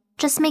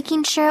 Just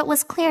making sure it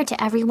was clear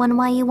to everyone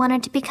why you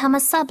wanted to become a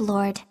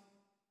sublord.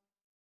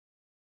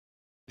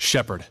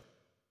 Shepard,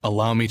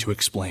 allow me to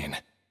explain.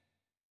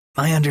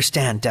 I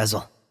understand,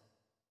 Dezel.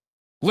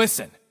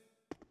 Listen!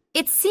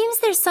 It seems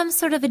there's some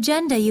sort of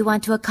agenda you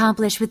want to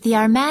accomplish with the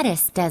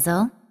Armatis,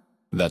 Dezel.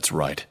 That's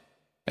right.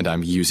 And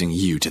I'm using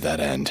you to that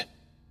end.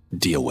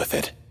 Deal with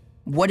it.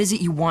 What is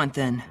it you want,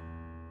 then?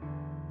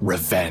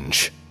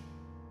 Revenge.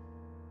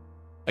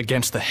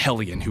 Against the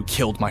Hellion who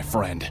killed my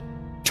friend,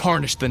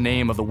 tarnished the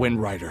name of the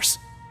Windriders,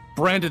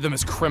 branded them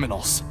as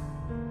criminals,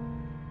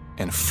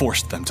 and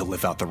forced them to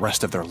live out the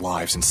rest of their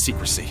lives in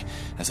secrecy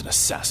as an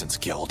assassin's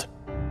guild.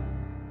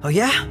 Oh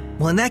yeah?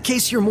 Well, in that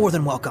case, you're more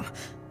than welcome.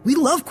 We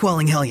love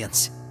quelling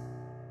Hellions.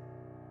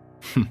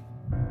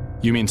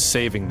 You mean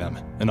saving them,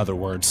 in other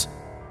words.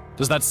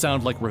 Does that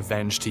sound like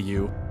revenge to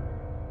you?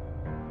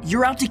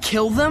 You're out to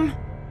kill them?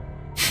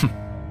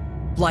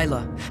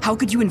 Lila, how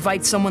could you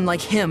invite someone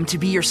like him to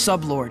be your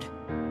sublord?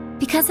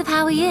 Because of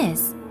how he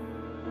is.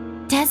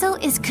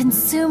 Dezel is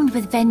consumed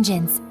with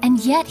vengeance,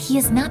 and yet he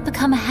has not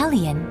become a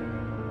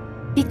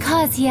Hellion.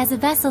 Because he has a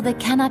vessel that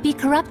cannot be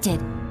corrupted.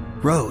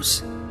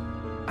 Rose.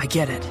 I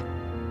get it.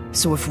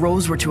 So if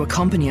Rose were to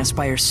accompany us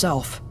by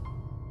herself,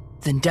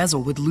 then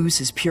Dezel would lose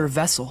his pure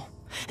vessel,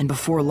 and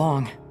before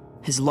long,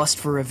 his lust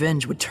for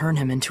revenge would turn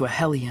him into a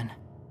Hellion.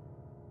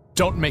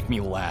 Don't make me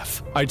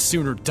laugh. I'd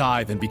sooner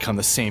die than become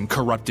the same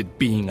corrupted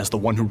being as the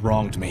one who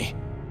wronged me.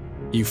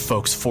 You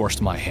folks forced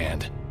my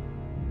hand.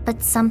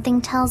 But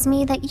something tells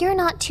me that you're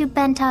not too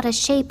bent out of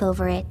shape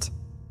over it.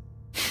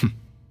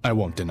 I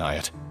won't deny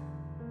it.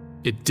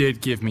 It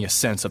did give me a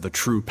sense of the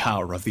true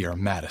power of the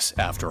Armatis,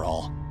 after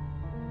all.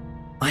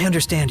 I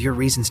understand your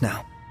reasons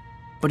now.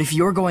 But if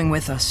you're going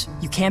with us,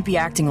 you can't be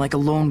acting like a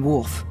lone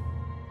wolf.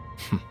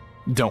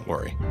 Don't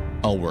worry.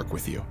 I'll work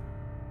with you.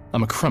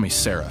 I'm a crummy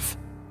seraph,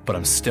 but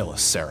I'm still a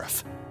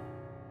seraph.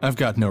 I've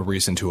got no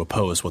reason to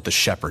oppose what the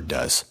Shepherd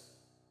does.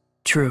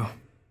 True.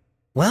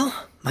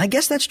 Well, I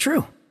guess that's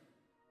true.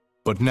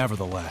 But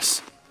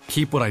nevertheless,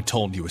 keep what I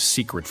told you a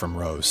secret from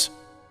Rose.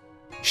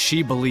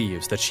 She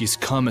believes that she's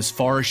come as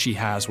far as she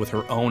has with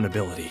her own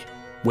ability,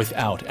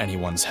 without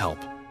anyone's help.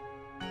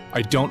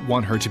 I don't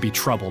want her to be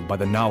troubled by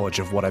the knowledge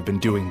of what I've been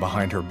doing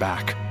behind her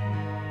back,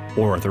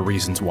 or the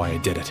reasons why I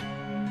did it.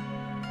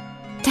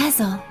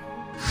 Dezel.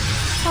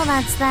 Well,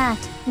 that's that.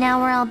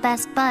 Now we're all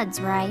best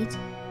buds, right?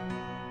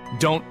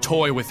 Don't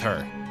toy with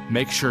her.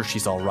 Make sure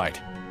she's all right.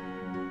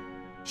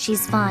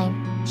 She's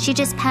fine. She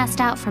just passed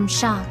out from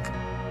shock.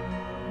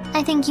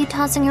 I think you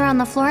tossing her on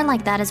the floor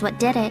like that is what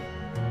did it.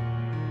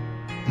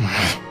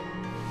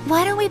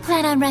 Why don't we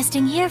plan on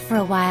resting here for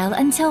a while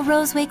until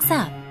Rose wakes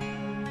up?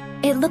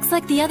 It looks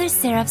like the other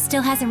Seraph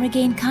still hasn't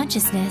regained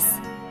consciousness.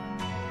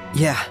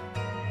 Yeah.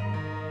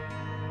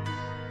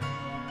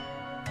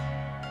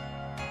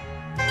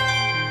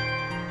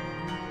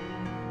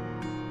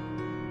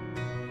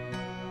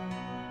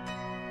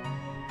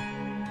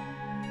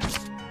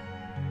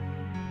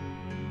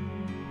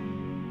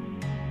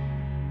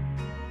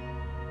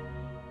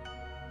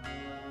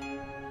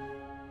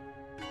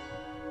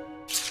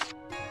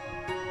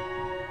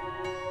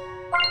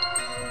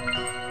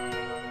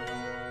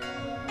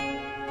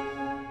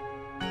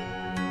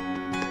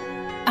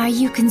 Are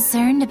you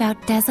concerned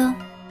about Dezel?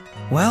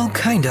 Well,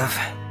 kind of.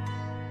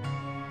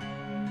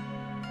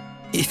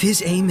 If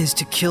his aim is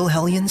to kill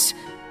Hellions,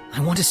 I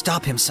want to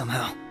stop him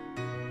somehow.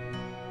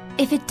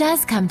 If it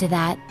does come to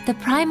that, the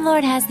Prime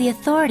Lord has the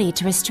authority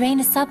to restrain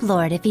a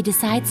Sublord if he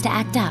decides to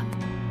act up.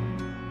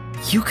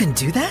 You can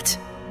do that?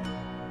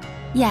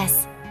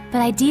 Yes, but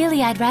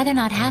ideally I'd rather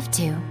not have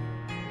to.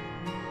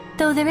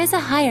 Though there is a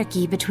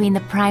hierarchy between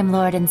the Prime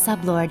Lord and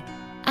Sublord,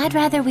 I'd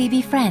rather we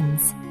be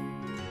friends.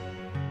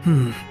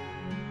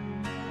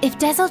 If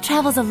Dezel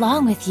travels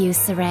along with you,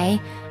 Saray,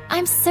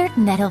 I'm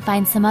certain that he'll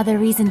find some other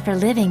reason for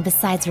living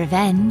besides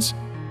revenge.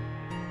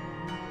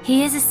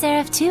 He is a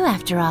Seraph too,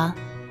 after all.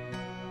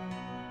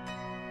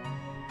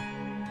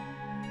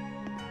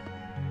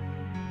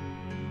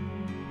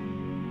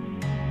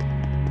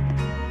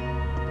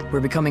 We're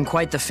becoming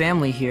quite the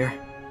family here.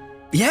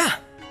 Yeah,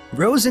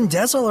 Rose and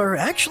Dezel are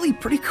actually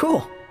pretty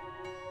cool.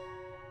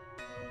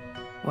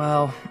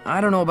 Well, I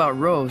don't know about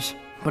Rose,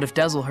 but if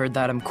Dezel heard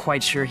that, I'm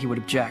quite sure he would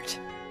object.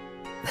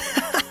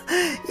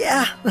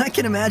 Yeah, I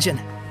can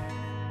imagine.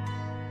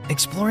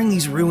 Exploring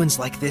these ruins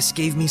like this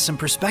gave me some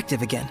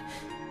perspective again.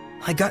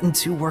 I'd gotten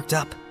too worked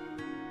up.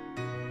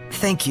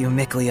 Thank you,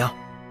 Mikleo.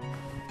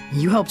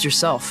 You helped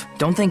yourself.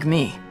 Don't thank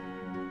me.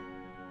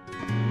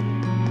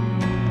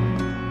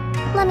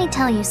 Let me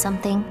tell you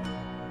something.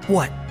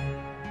 What?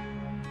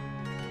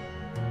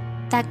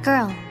 That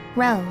girl,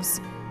 Rose,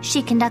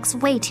 she conducts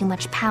way too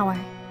much power.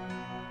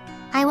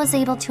 I was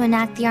able to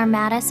enact the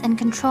Armatis and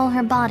control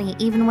her body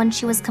even when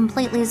she was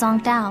completely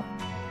zonked out.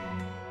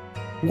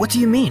 What do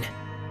you mean?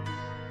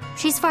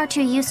 She's far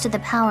too used to the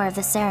power of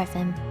the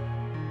Seraphim.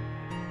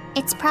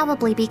 It's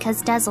probably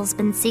because Dezel's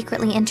been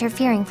secretly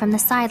interfering from the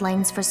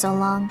sidelines for so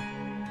long.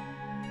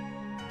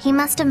 He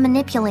must have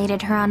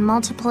manipulated her on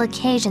multiple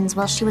occasions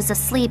while she was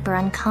asleep or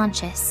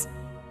unconscious.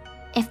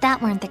 If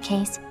that weren't the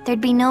case,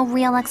 there'd be no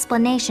real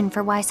explanation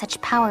for why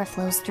such power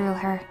flows through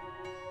her.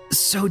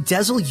 So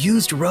Dezel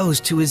used Rose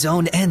to his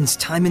own ends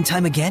time and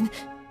time again?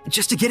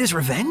 Just to get his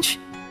revenge?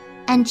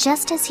 And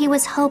just as he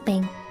was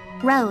hoping,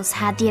 Rose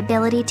had the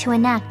ability to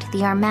enact the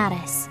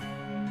Armatus.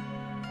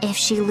 If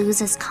she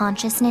loses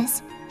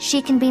consciousness,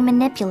 she can be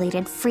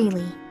manipulated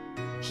freely.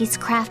 He's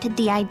crafted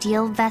the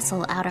ideal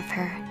vessel out of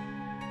her.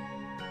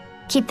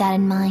 Keep that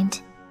in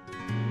mind.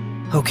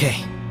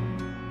 Okay.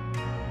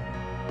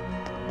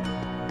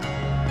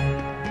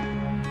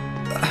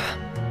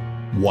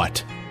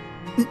 What?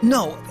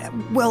 No,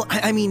 well,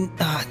 I mean,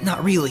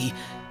 not really.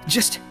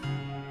 Just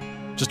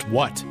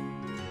what?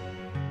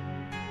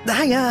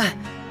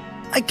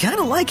 I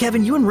kinda like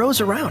having you and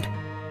Rose around.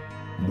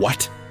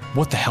 What?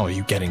 What the hell are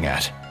you getting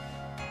at?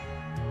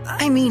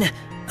 I mean,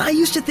 I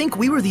used to think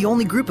we were the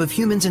only group of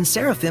humans and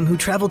Seraphim who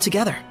traveled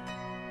together.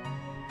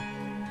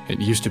 It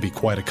used to be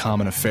quite a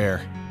common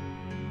affair.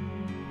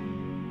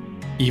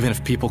 Even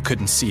if people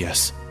couldn't see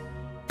us,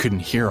 couldn't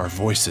hear our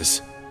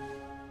voices,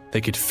 they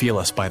could feel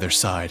us by their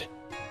side.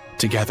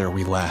 Together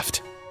we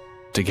laughed.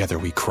 Together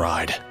we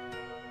cried.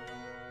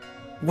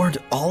 Weren't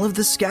all of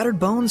the scattered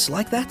bones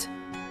like that?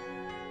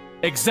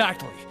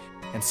 Exactly.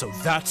 And so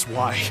that's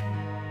why.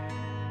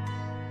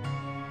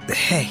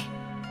 Hey.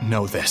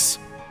 Know this.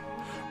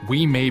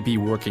 We may be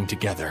working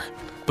together,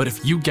 but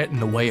if you get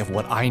in the way of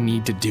what I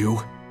need to do,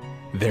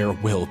 there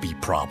will be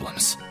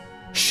problems.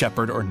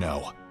 Shepard or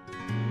no.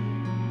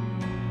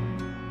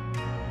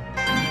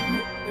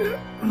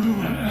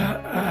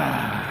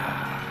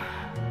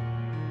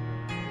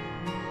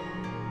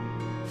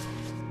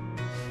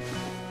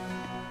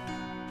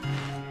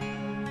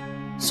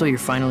 So you're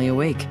finally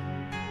awake.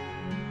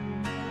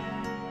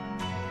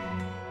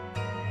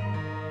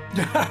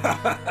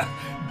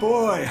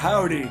 Boy,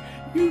 howdy.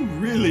 You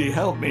really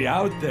helped me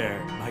out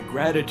there. My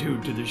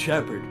gratitude to the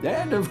Shepherd,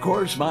 and of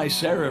course my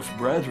Seraph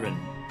brethren.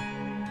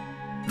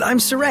 I'm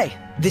Saray.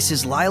 This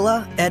is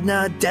Lila,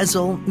 Edna,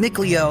 Dezel,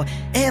 Mikleo,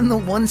 and the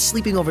one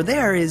sleeping over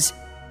there is...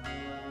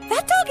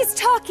 That dog is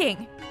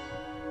talking!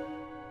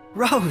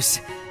 Rose,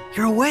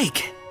 you're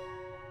awake.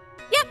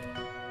 Yep.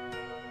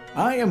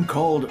 I am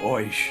called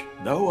Oish.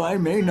 Though I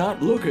may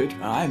not look it,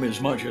 I'm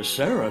as much a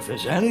Seraph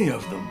as any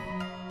of them.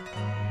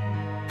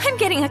 I'm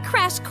getting a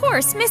crash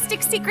course,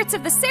 Mystic Secrets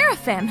of the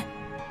Seraphim.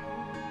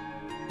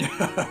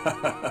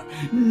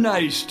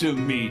 Nice to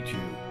meet you.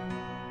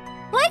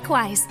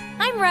 Likewise,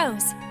 I'm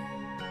Rose.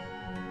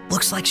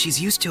 Looks like she's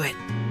used to it.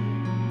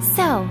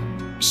 So,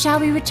 shall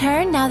we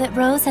return now that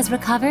Rose has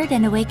recovered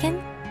and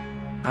awakened?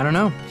 I don't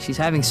know. She's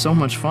having so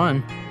much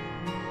fun.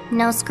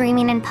 No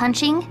screaming and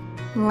punching?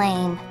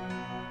 Lame.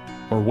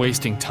 We're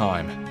wasting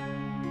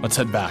time. Let's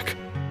head back.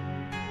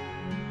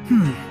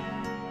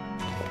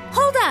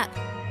 Hold up!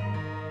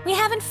 We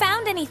haven't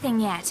found anything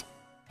yet.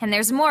 And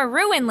there's more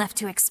ruin left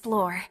to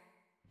explore.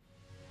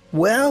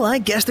 Well, I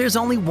guess there's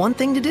only one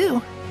thing to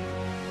do.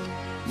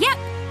 Yep!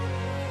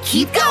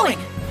 Keep going!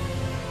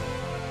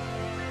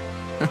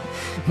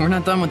 We're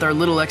not done with our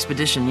little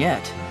expedition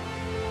yet.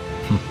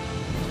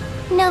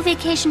 No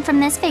vacation from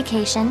this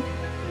vacation.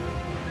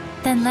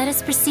 Then let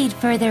us proceed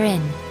further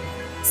in.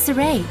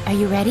 Saray, are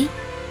you ready?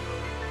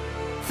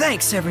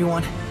 Thanks,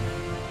 everyone.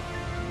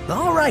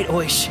 All right,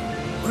 Oish.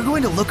 We're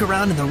going to look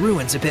around in the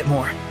ruins a bit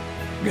more.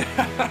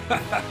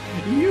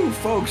 You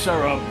folks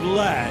are a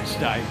blast,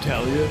 I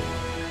tell you.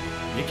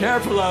 Be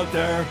careful out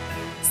there.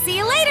 See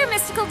you later,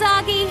 mystical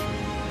doggy!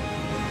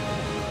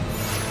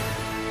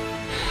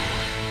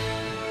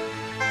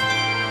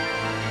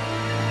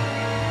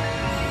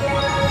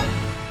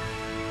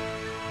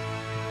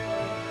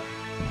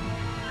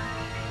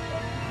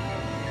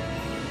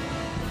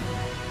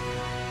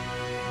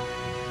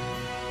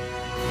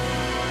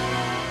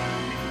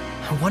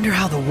 I wonder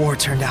how the war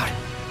turned out.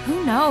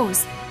 Who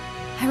knows?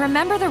 I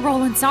remember the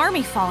Roland's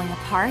army falling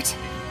apart.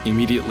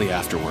 Immediately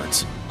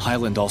afterwards,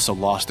 Highland also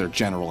lost their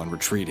general and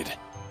retreated.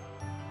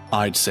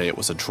 I'd say it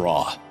was a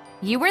draw.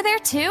 You were there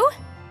too?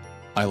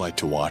 I like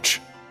to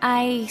watch.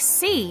 I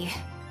see.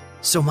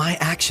 So my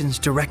actions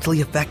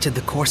directly affected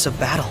the course of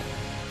battle.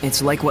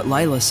 It's like what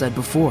Lila said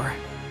before.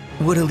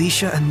 Would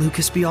Alicia and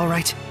Lucas be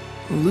alright?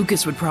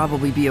 Lucas would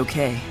probably be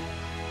okay.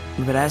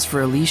 But as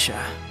for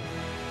Alicia,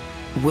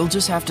 we'll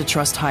just have to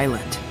trust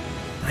Highland.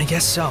 I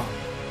guess so.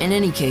 In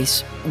any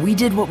case, we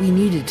did what we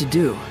needed to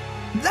do.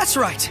 That's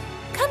right!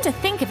 Come to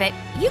think of it,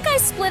 you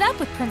guys split up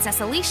with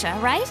Princess Alicia,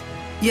 right?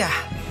 Yeah,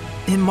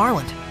 in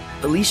Marland.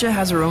 Alicia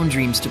has her own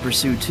dreams to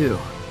pursue too.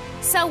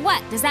 So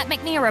what, does that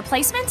make me a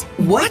replacement?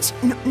 What?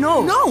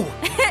 No! No!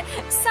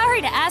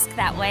 Sorry to ask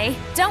that way.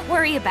 Don't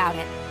worry about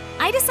it.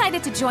 I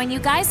decided to join you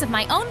guys of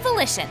my own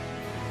volition.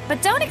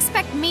 But don't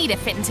expect me to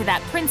fit into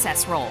that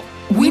princess role.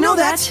 We know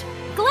that!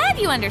 Glad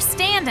you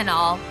understand and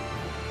all.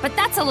 But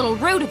that's a little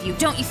rude of you,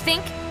 don't you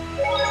think?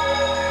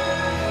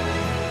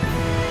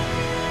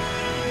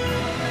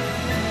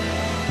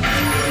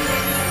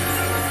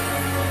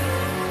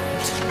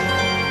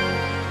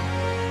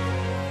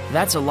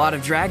 That's a lot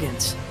of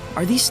dragons.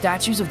 Are these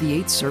statues of the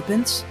 8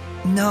 serpents?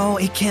 No,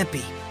 it can't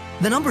be.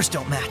 The numbers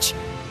don't match.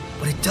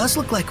 But it does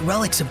look like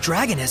relics of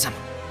dragonism.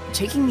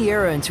 Taking the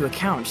era into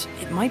account,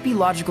 it might be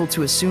logical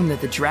to assume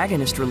that the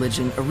Dragonist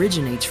religion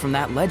originates from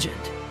that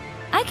legend.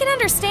 I can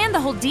understand the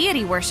whole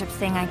deity worship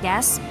thing, I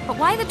guess, but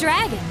why the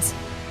dragons?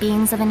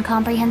 Beings of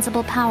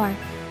incomprehensible power,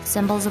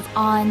 symbols of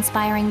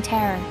awe-inspiring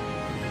terror.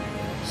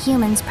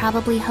 Humans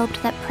probably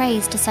hoped that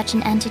praise to such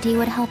an entity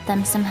would help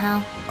them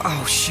somehow.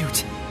 Oh,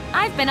 shoot.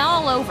 I've been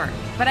all over,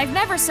 but I've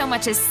never so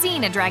much as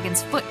seen a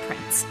dragon's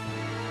footprints.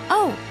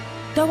 Oh,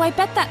 though I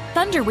bet that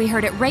thunder we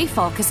heard at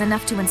Rayfalk is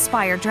enough to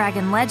inspire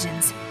dragon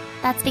legends.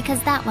 That's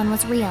because that one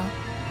was real.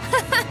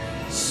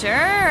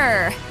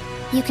 Sure.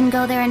 You can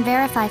go there and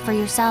verify for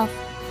yourself.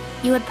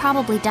 You would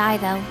probably die,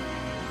 though.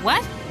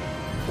 What?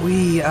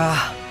 We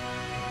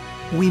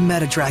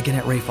met a dragon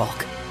at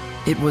Rayfalk.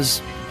 It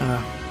was,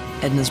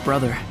 Edna's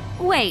brother.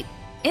 Wait,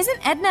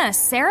 isn't Edna a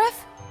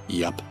seraph?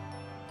 Yup.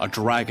 A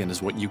dragon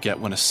is what you get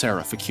when a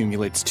seraph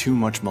accumulates too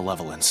much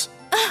malevolence.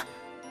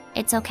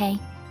 It's okay.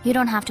 You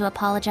don't have to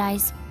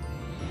apologize.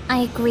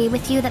 I agree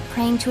with you that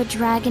praying to a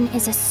dragon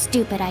is a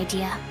stupid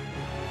idea.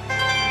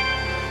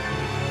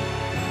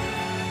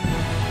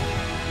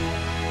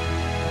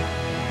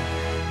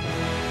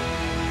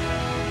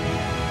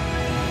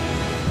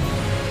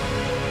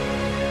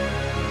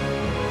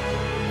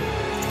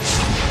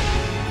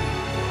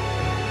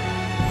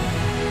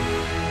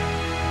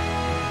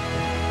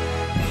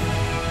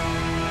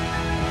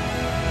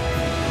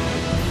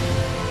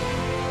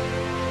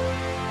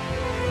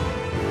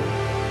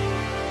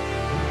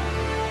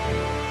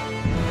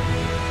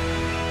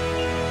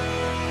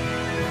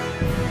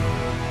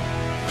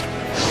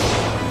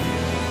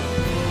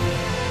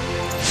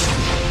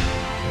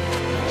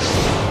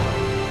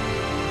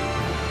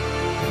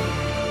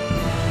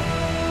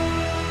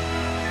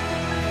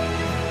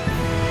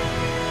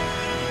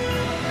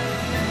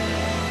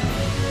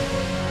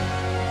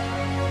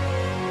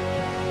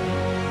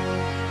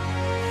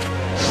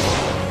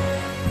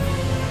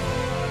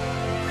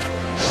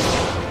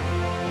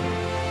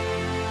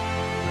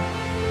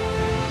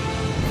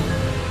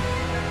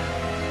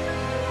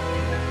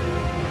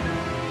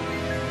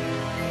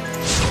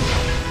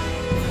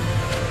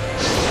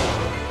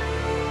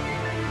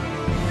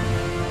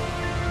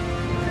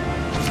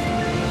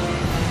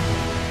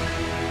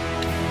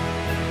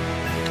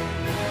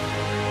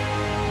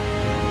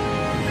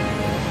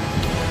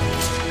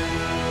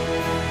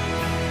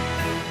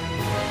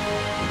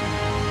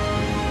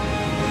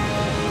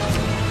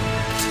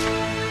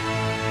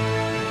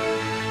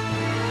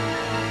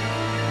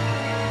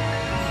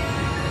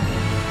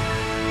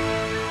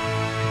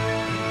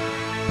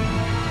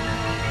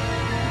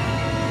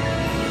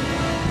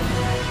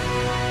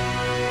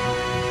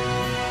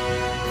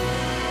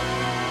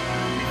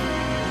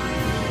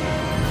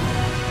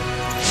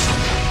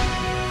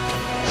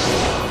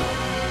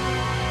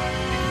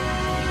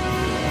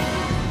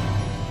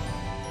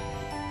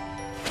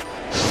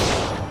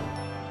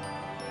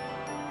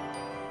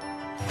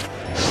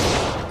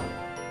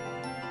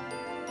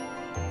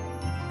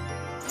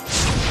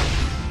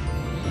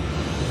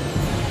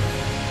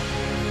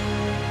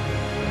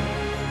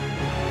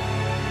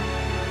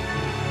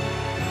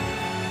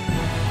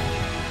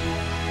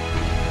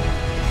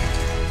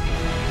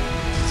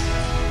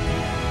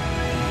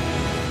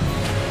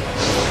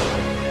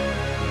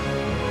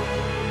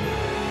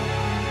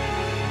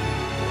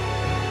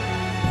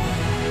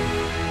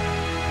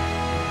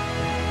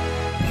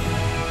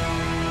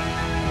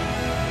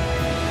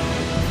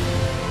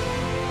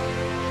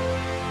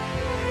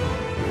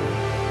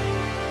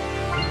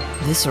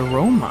 This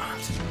aroma.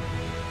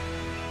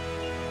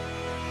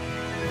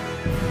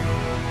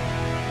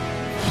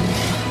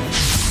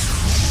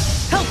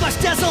 Help us,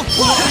 Dazzle!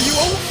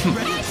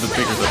 The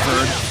bigger the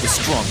herd, the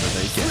stronger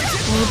they get.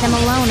 Leave them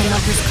alone and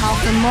they'll just call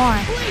for more.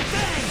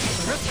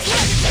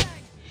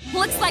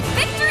 Looks like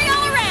victory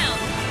all around!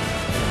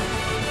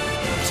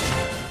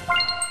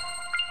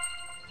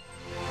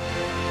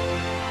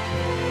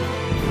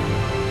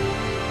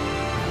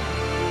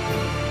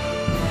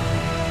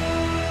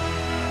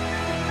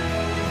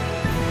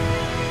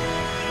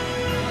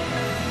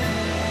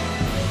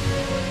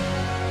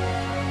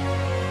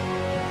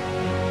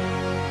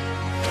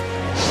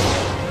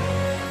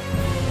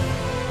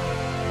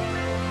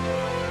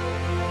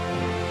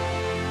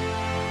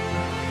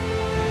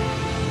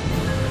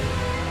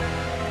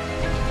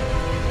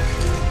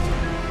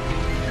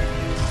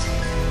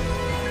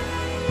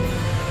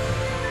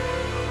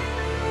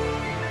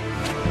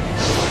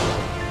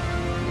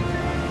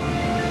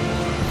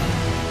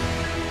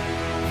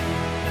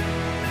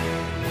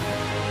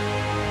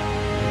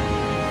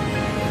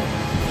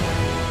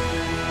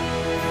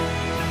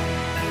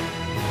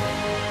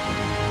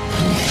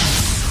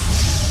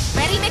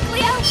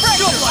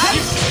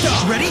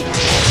 Ready?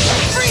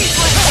 Freeze!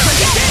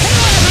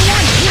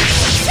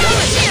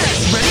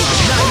 Ready?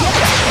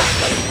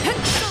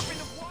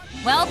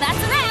 Well,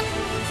 that's a wrap.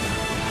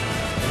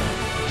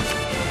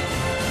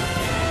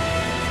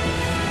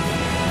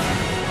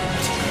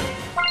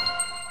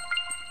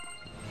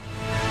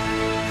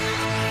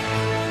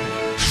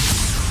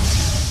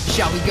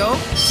 go?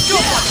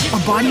 A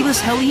bodiless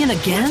Hellion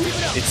again?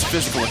 Its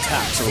physical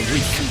attacks are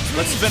weak.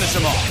 Let's finish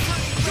him off.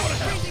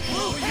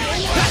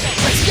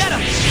 Let's get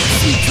him!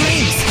 Sweet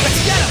dreams!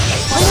 Let's get him!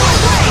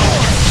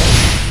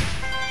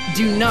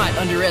 Do not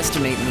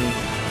underestimate me.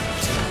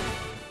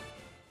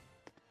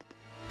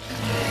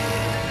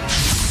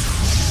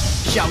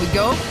 Shall we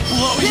go?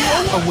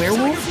 A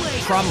werewolf?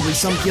 Probably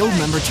some guild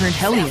member turned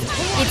Hellion.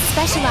 It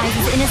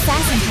specializes in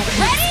assassin techniques.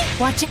 Ready?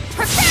 Watch it.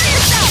 Prepare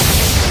yourself!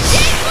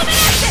 Chain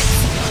luminescence!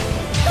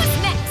 Who's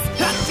next?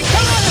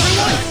 Come on,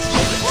 everyone!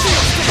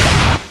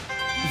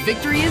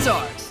 Victory is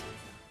ours.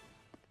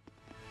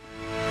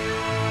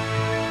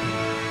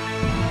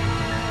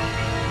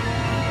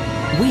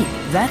 Wait,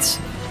 that's...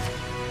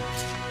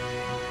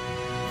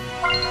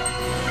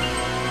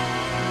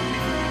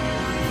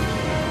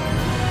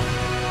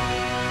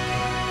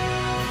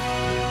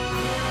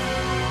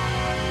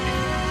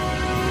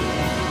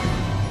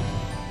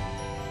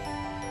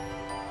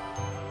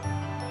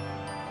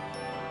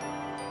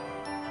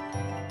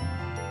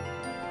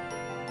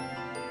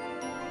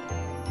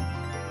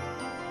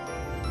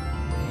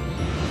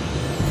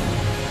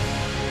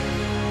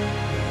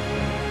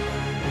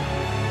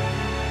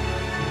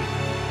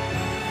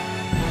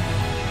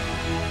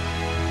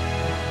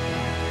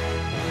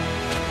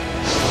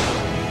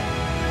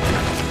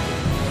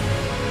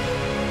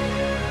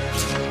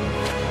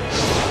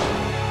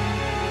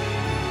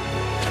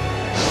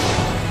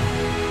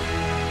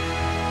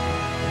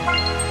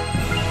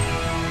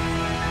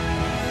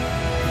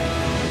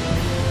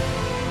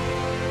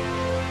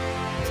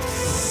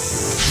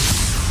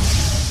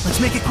 Let's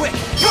make it quick!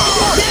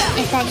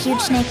 If that huge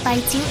snake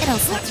bites you, it'll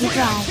suck you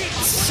dry.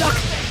 Suck!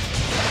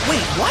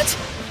 Wait, what?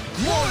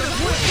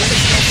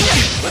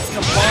 Let's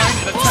combine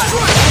and attack.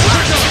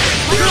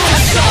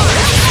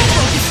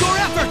 Focus your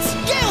efforts!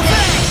 Gale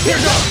Bang! Here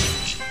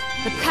goes!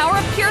 The power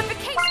of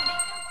purification.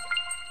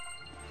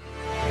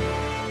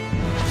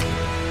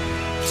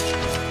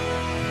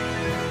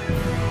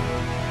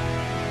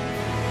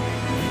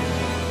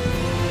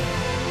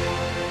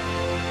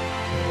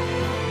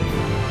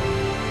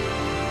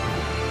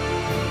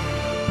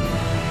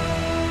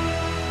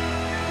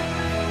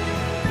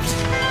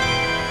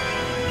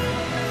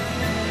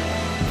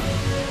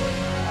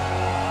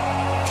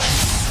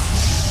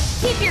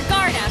 Keep your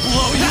guard up.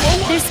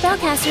 Their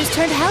spellcasters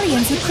turned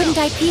Hellions who couldn't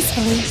die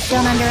peacefully.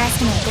 Don't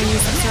underestimate their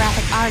use of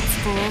seraphic arts,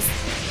 fools.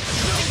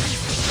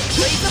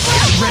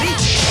 Ready?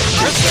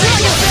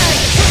 Dragon Bang!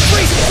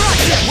 Freezing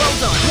Frost! Well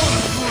done!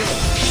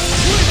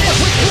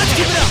 Let's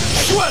keep it up!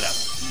 Shred him!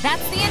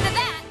 That's the end of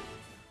that.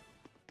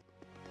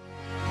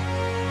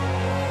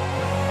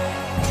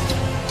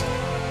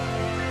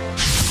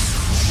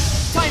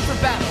 Time for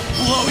battle.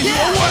 Blow you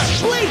away!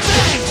 Blade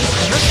Bang!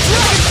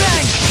 Dragon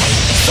Bang!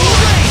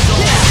 Rain!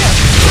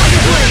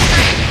 Dragon Blade!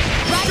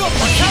 Go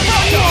for it!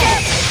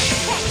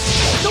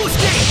 Those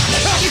days!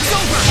 It's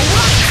over!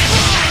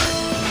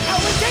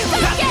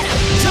 Get him!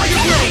 Dragon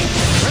Blade!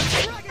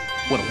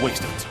 What a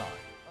waste of time.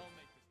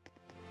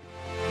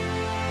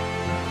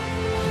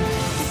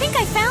 I think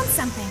I found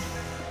something.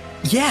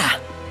 Yeah.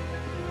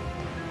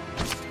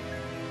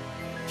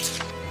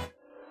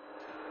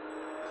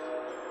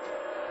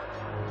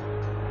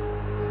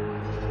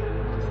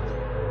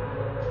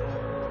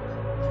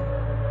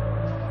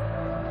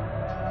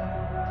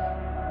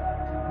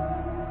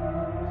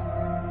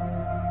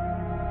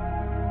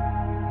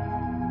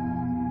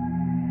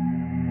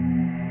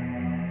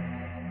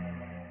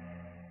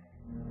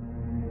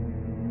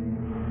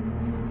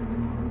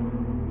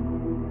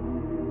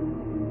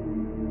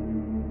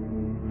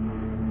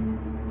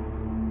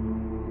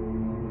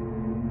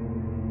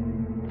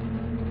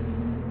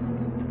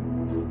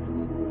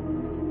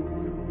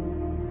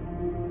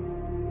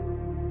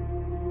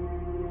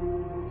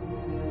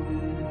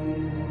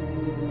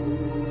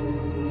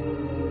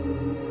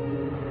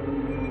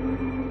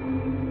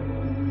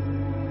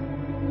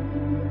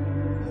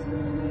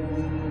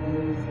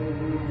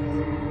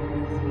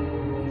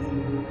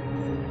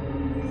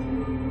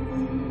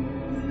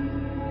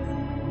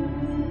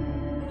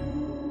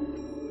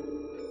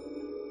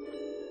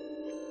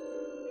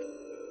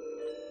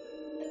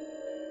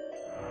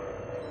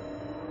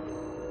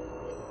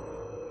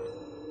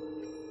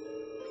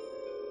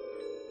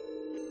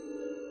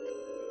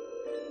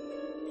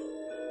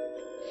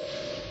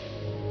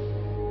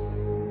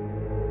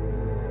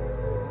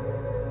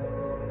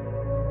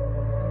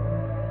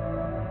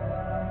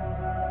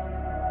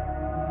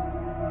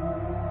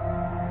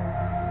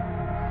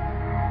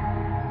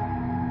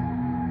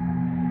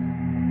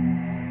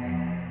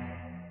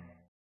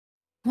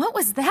 What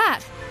was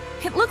that?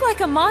 It looked like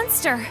a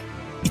monster.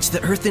 It's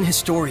the Earth in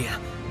Historia.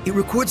 It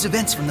records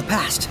events from the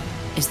past.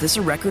 Is this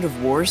a record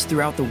of wars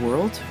throughout the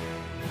world?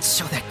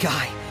 So that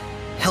guy,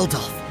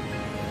 Heldolf,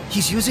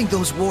 he's using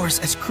those wars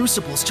as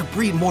crucibles to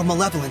breed more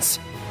malevolence.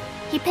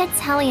 He pits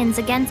Hellions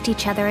against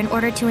each other in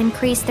order to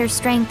increase their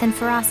strength and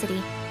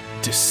ferocity.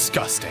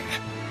 Disgusting.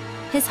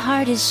 His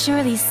heart is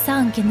surely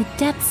sunk in the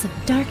depths of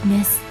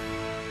darkness.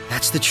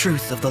 That's the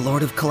truth of the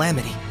Lord of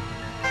Calamity.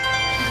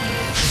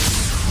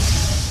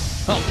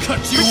 I'll cut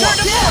you Return up!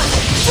 to form!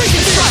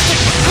 Freaking strike!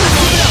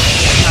 Move it up!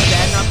 Not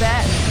bad, not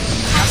bad.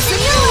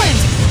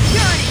 Absolute!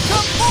 Purity,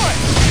 come forth!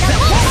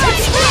 That one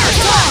spirit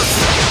toss!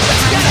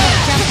 Let's get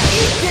it!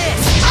 Eat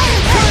this!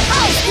 Iron Current,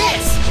 eat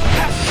this!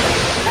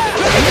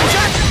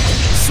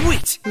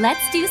 Sweet!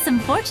 Let's do some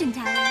fortune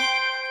telling.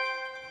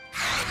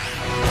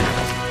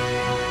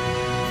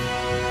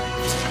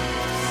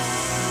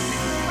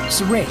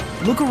 Saray,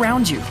 look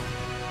around you.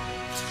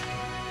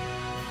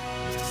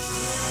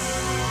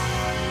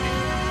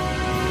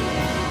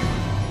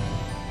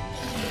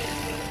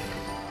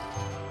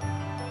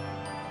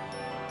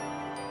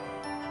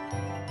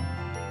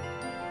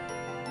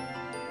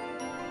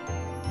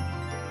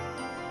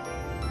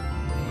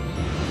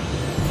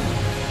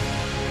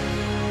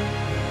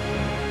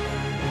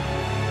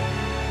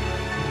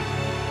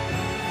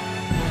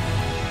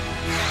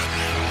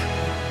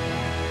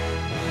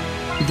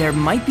 There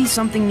might be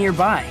something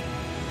nearby.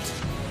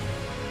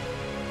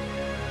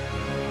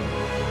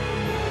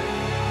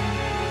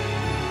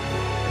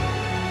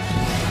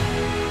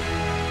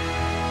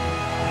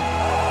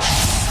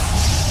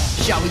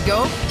 Shall we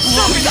go?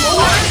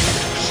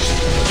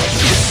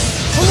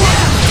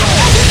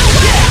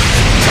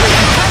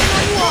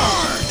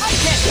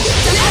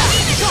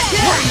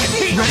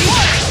 Ready?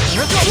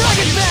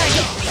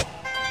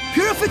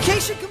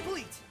 Purification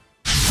complete!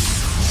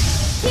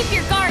 Keep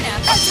your guard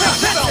up.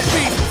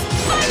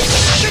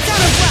 Get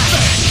down and whack!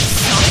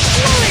 Sonic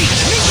Flurry!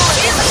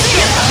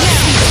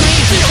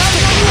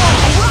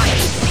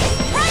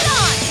 Right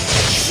on!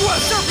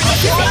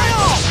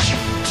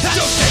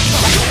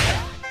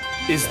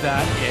 Is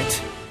that it?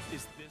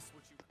 Is this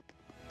what you...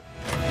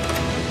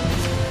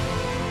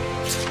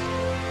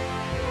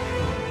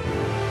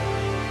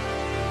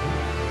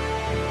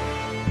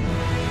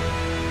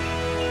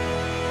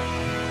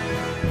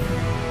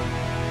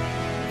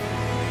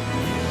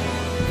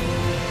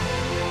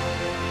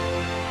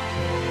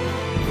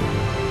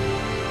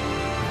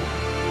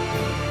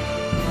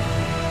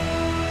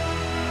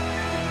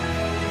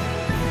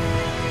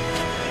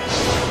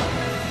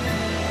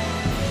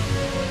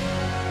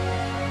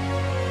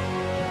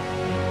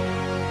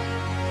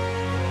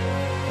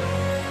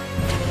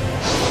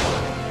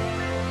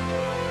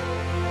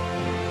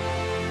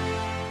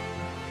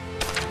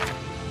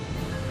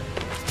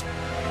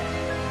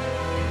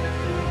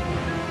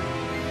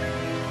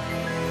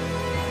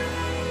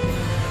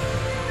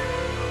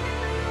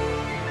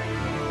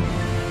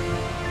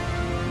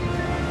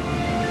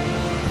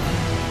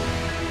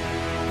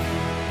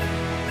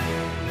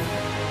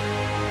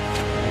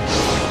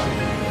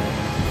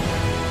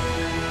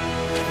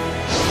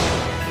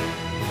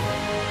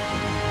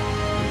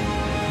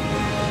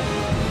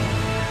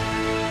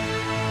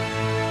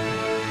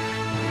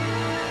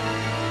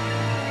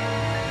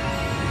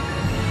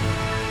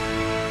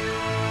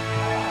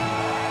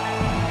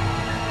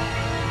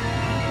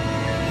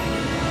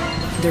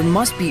 There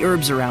must be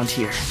herbs around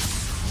here.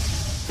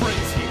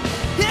 Friends here.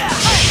 Yeah!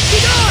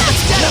 Get on!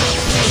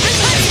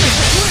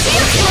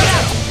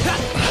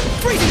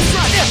 Freezing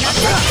strike!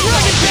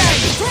 Dragon Bang!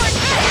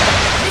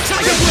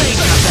 Tiger Blade!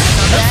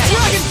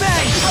 Dragon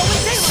Bang!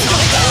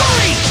 Sonic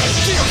Flurry!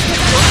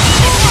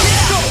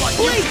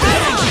 Blade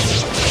Bang!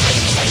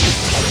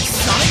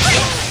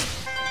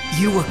 Sonic!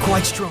 You were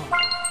quite strong.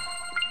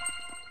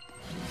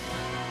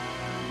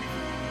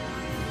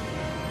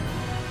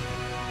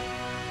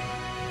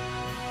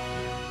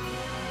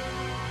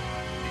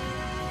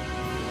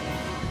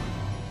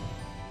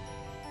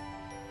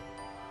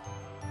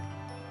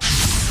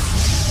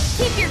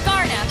 Keep your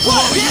guard up.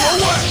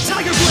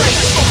 Tiger Blade!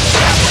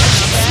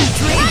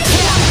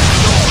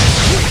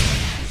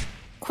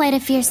 Quite a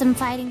fearsome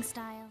fighting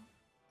style.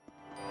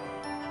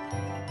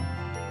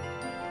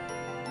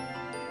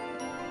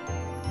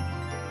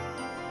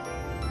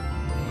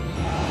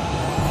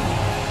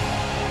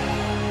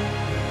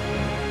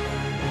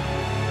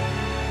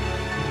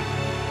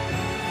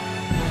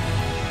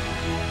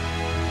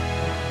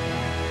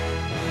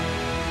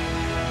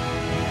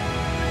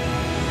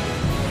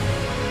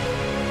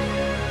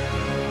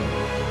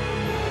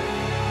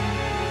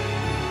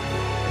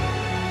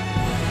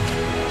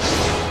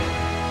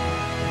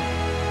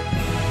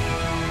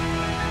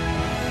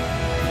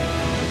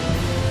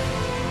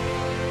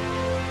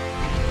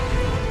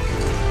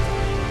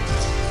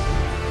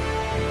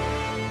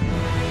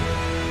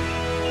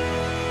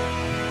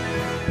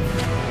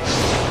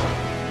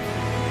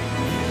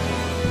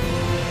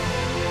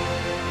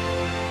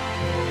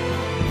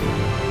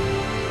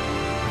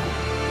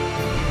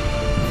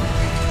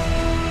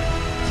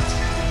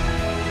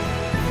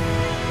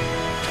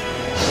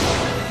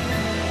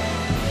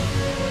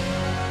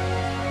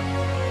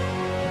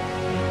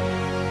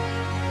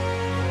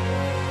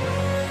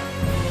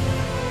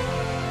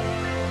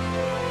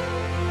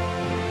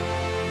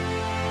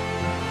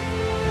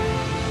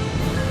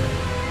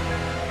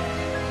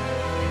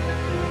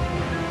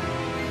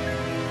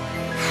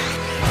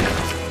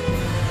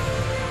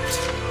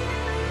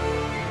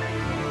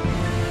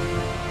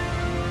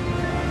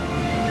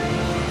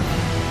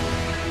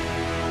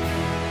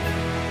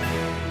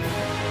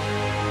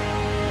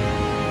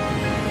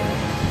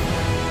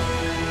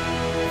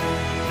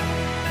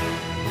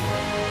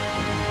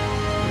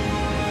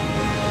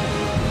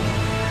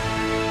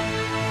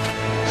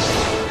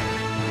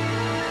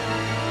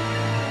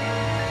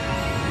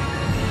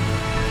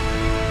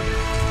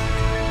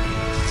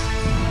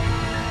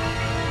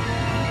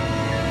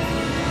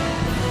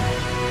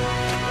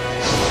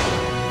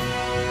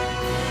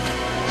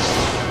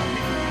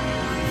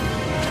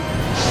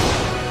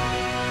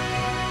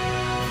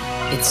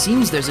 It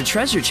seems there's a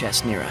treasure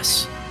chest near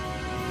us.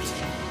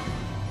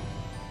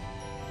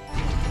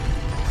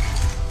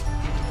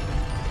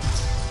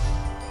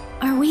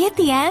 Are we at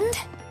the end?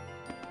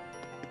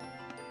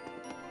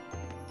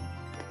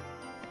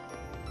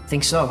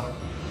 Think so.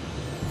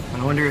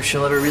 I wonder if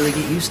she'll ever really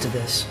get used to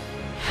this.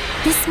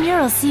 This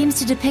mural seems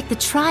to depict the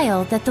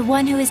trial that the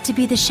one who is to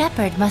be the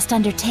shepherd must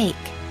undertake.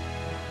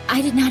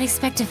 I did not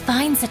expect to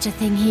find such a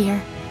thing here.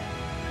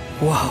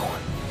 Whoa,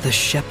 the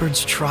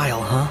shepherd's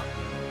trial, huh?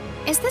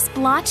 Is this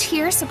blotch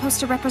here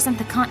supposed to represent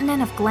the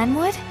continent of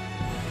Glenwood?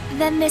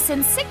 Then this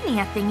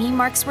insignia thingy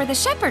marks where the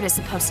shepherd is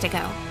supposed to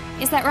go.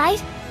 Is that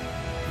right?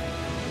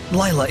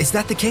 Lila, is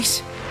that the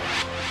case?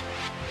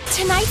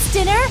 Tonight's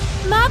dinner,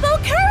 Mabo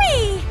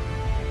curry!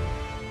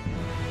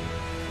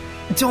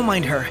 Don't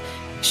mind her.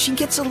 She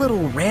gets a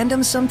little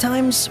random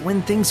sometimes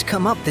when things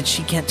come up that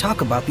she can't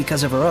talk about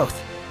because of her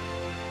oath.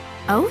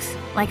 Oath?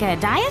 Like a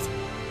diet?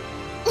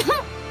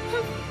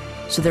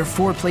 So there are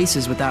 4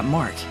 places with that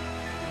mark.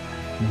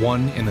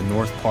 1 in the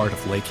north part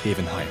of Lake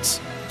Haven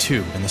Heights,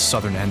 2 in the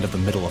southern end of the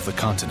middle of the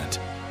continent.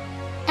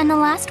 And the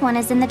last one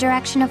is in the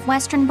direction of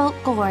Western Bolt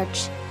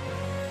Gorge.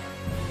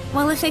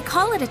 Well, if they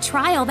call it a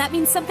trial, that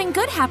means something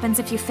good happens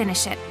if you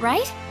finish it,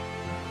 right?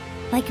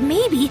 Like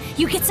maybe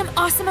you get some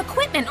awesome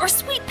equipment or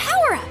sweet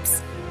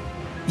power-ups.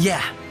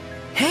 Yeah.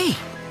 Hey,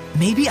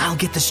 maybe I'll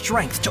get the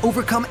strength to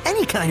overcome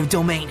any kind of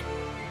domain.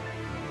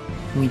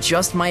 We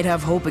just might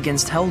have hope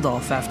against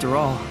Heldolf after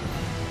all.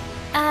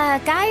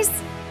 Guys,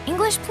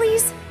 English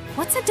please?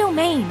 What's a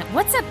domain?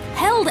 What's a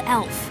held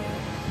elf?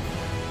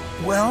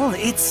 Well,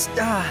 it's,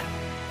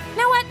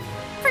 Know what?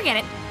 Forget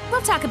it.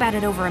 We'll talk about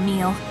it over a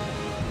meal.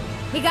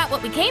 We got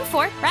what we came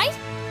for, right?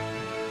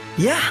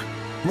 Yeah.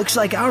 Looks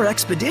like our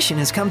expedition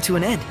has come to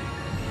an end.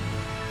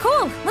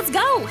 Cool, let's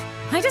go!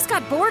 I just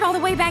got bored all the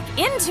way back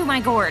into my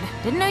gourd.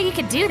 Didn't know you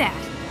could do that.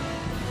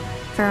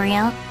 For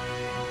real?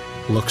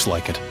 Looks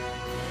like it.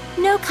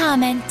 No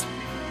comment.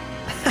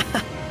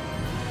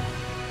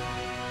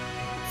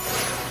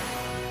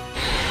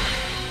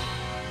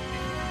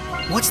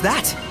 What's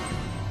that?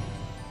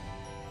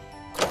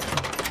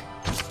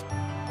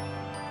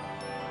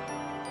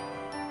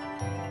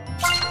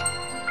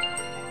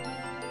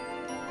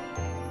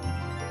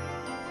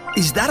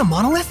 Is that a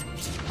monolith?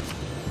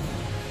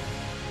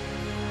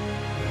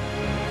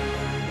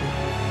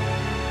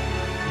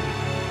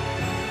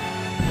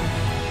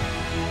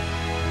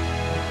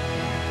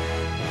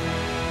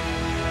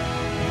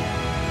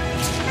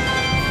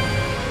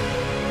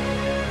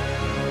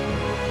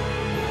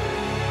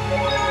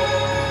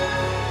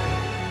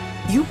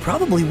 You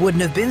probably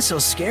wouldn't have been so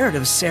scared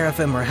of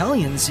Seraphim or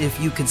Hellions if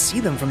you could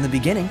see them from the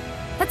beginning.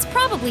 That's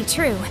probably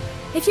true.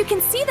 If you can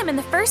see them in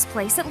the first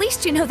place, at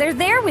least you know they're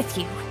there with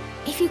you.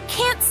 If you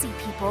can't see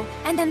people,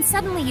 and then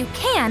suddenly you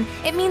can,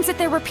 it means that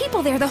there were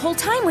people there the whole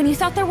time when you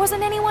thought there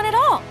wasn't anyone at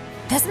all.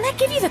 Doesn't that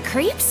give you the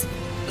creeps?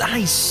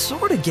 I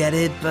sorta get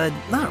it, but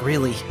not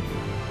really.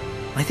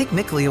 I think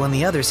Mikleo and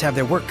the others have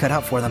their work cut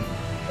out for them.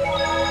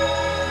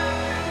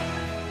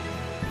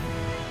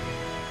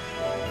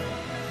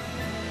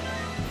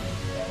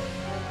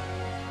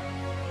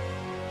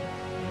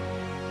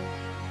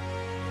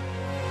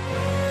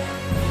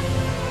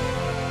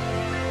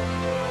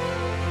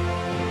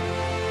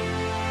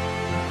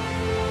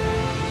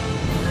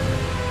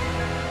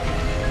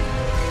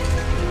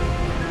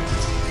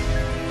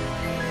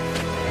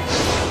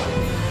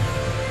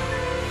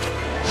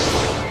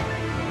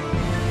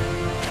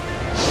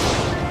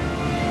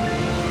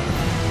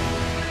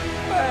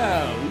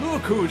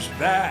 Who's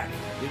back?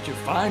 Did you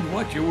find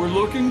what you were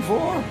looking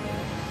for?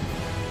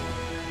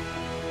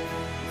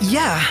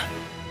 Yeah,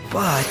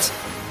 but...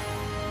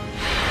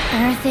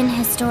 Earth in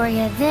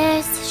Historia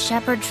this,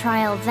 Shepherd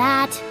Trial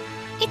that.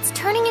 It's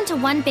turning into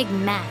one big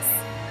mess.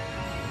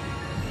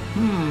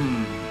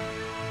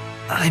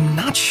 I'm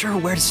not sure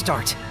where to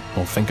start.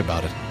 Well, think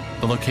about it.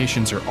 The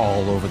locations are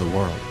all over the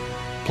world.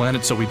 Plan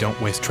it so we don't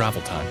waste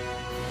travel time.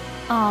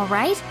 All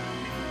right.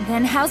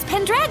 Then how's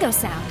Pendrago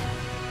sound?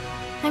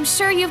 I'm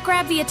sure you've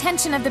grabbed the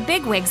attention of the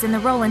bigwigs in the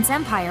Roland's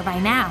Empire by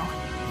now.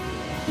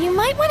 You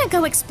might want to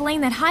go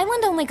explain that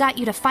Highland only got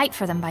you to fight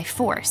for them by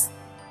force.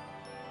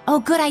 Oh,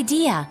 good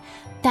idea.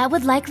 That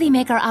would likely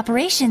make our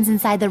operations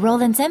inside the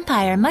Roland's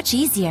Empire much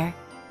easier.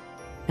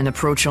 An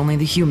approach only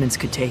the humans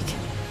could take.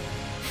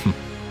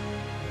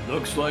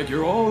 Looks like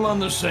you're all on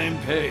the same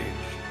page.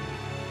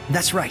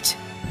 That's right.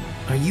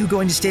 Are you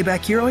going to stay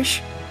back here,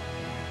 Oish?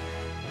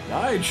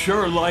 I'd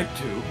sure like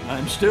to.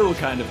 I'm still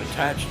kind of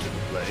attached to the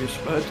place,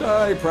 but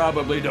I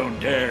probably don't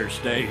dare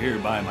stay here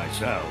by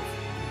myself.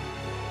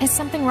 Is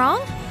something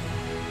wrong?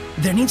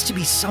 There needs to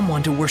be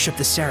someone to worship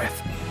the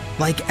Seraph,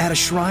 like at a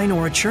shrine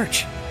or a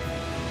church.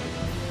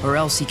 Or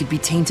else he could be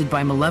tainted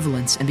by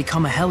malevolence and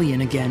become a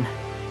Hellion again.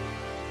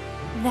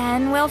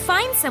 Then we'll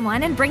find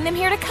someone and bring them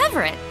here to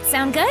cover it.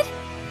 Sound good?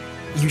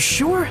 You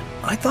sure?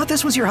 I thought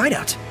this was your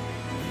hideout.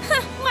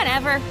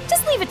 Whatever.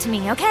 Just leave it to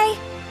me, okay?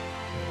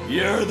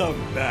 You're the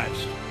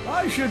best.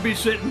 I should be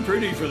sitting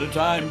pretty for the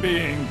time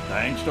being,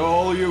 thanks to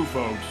all you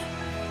folks.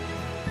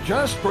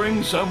 Just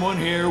bring someone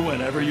here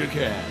whenever you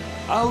can.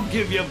 I'll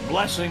give you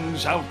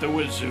blessings out the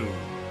wazoo.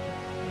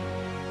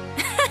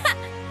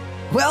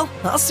 Well,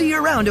 I'll see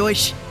you around,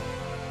 Oish.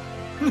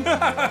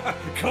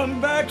 Come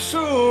back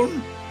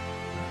soon.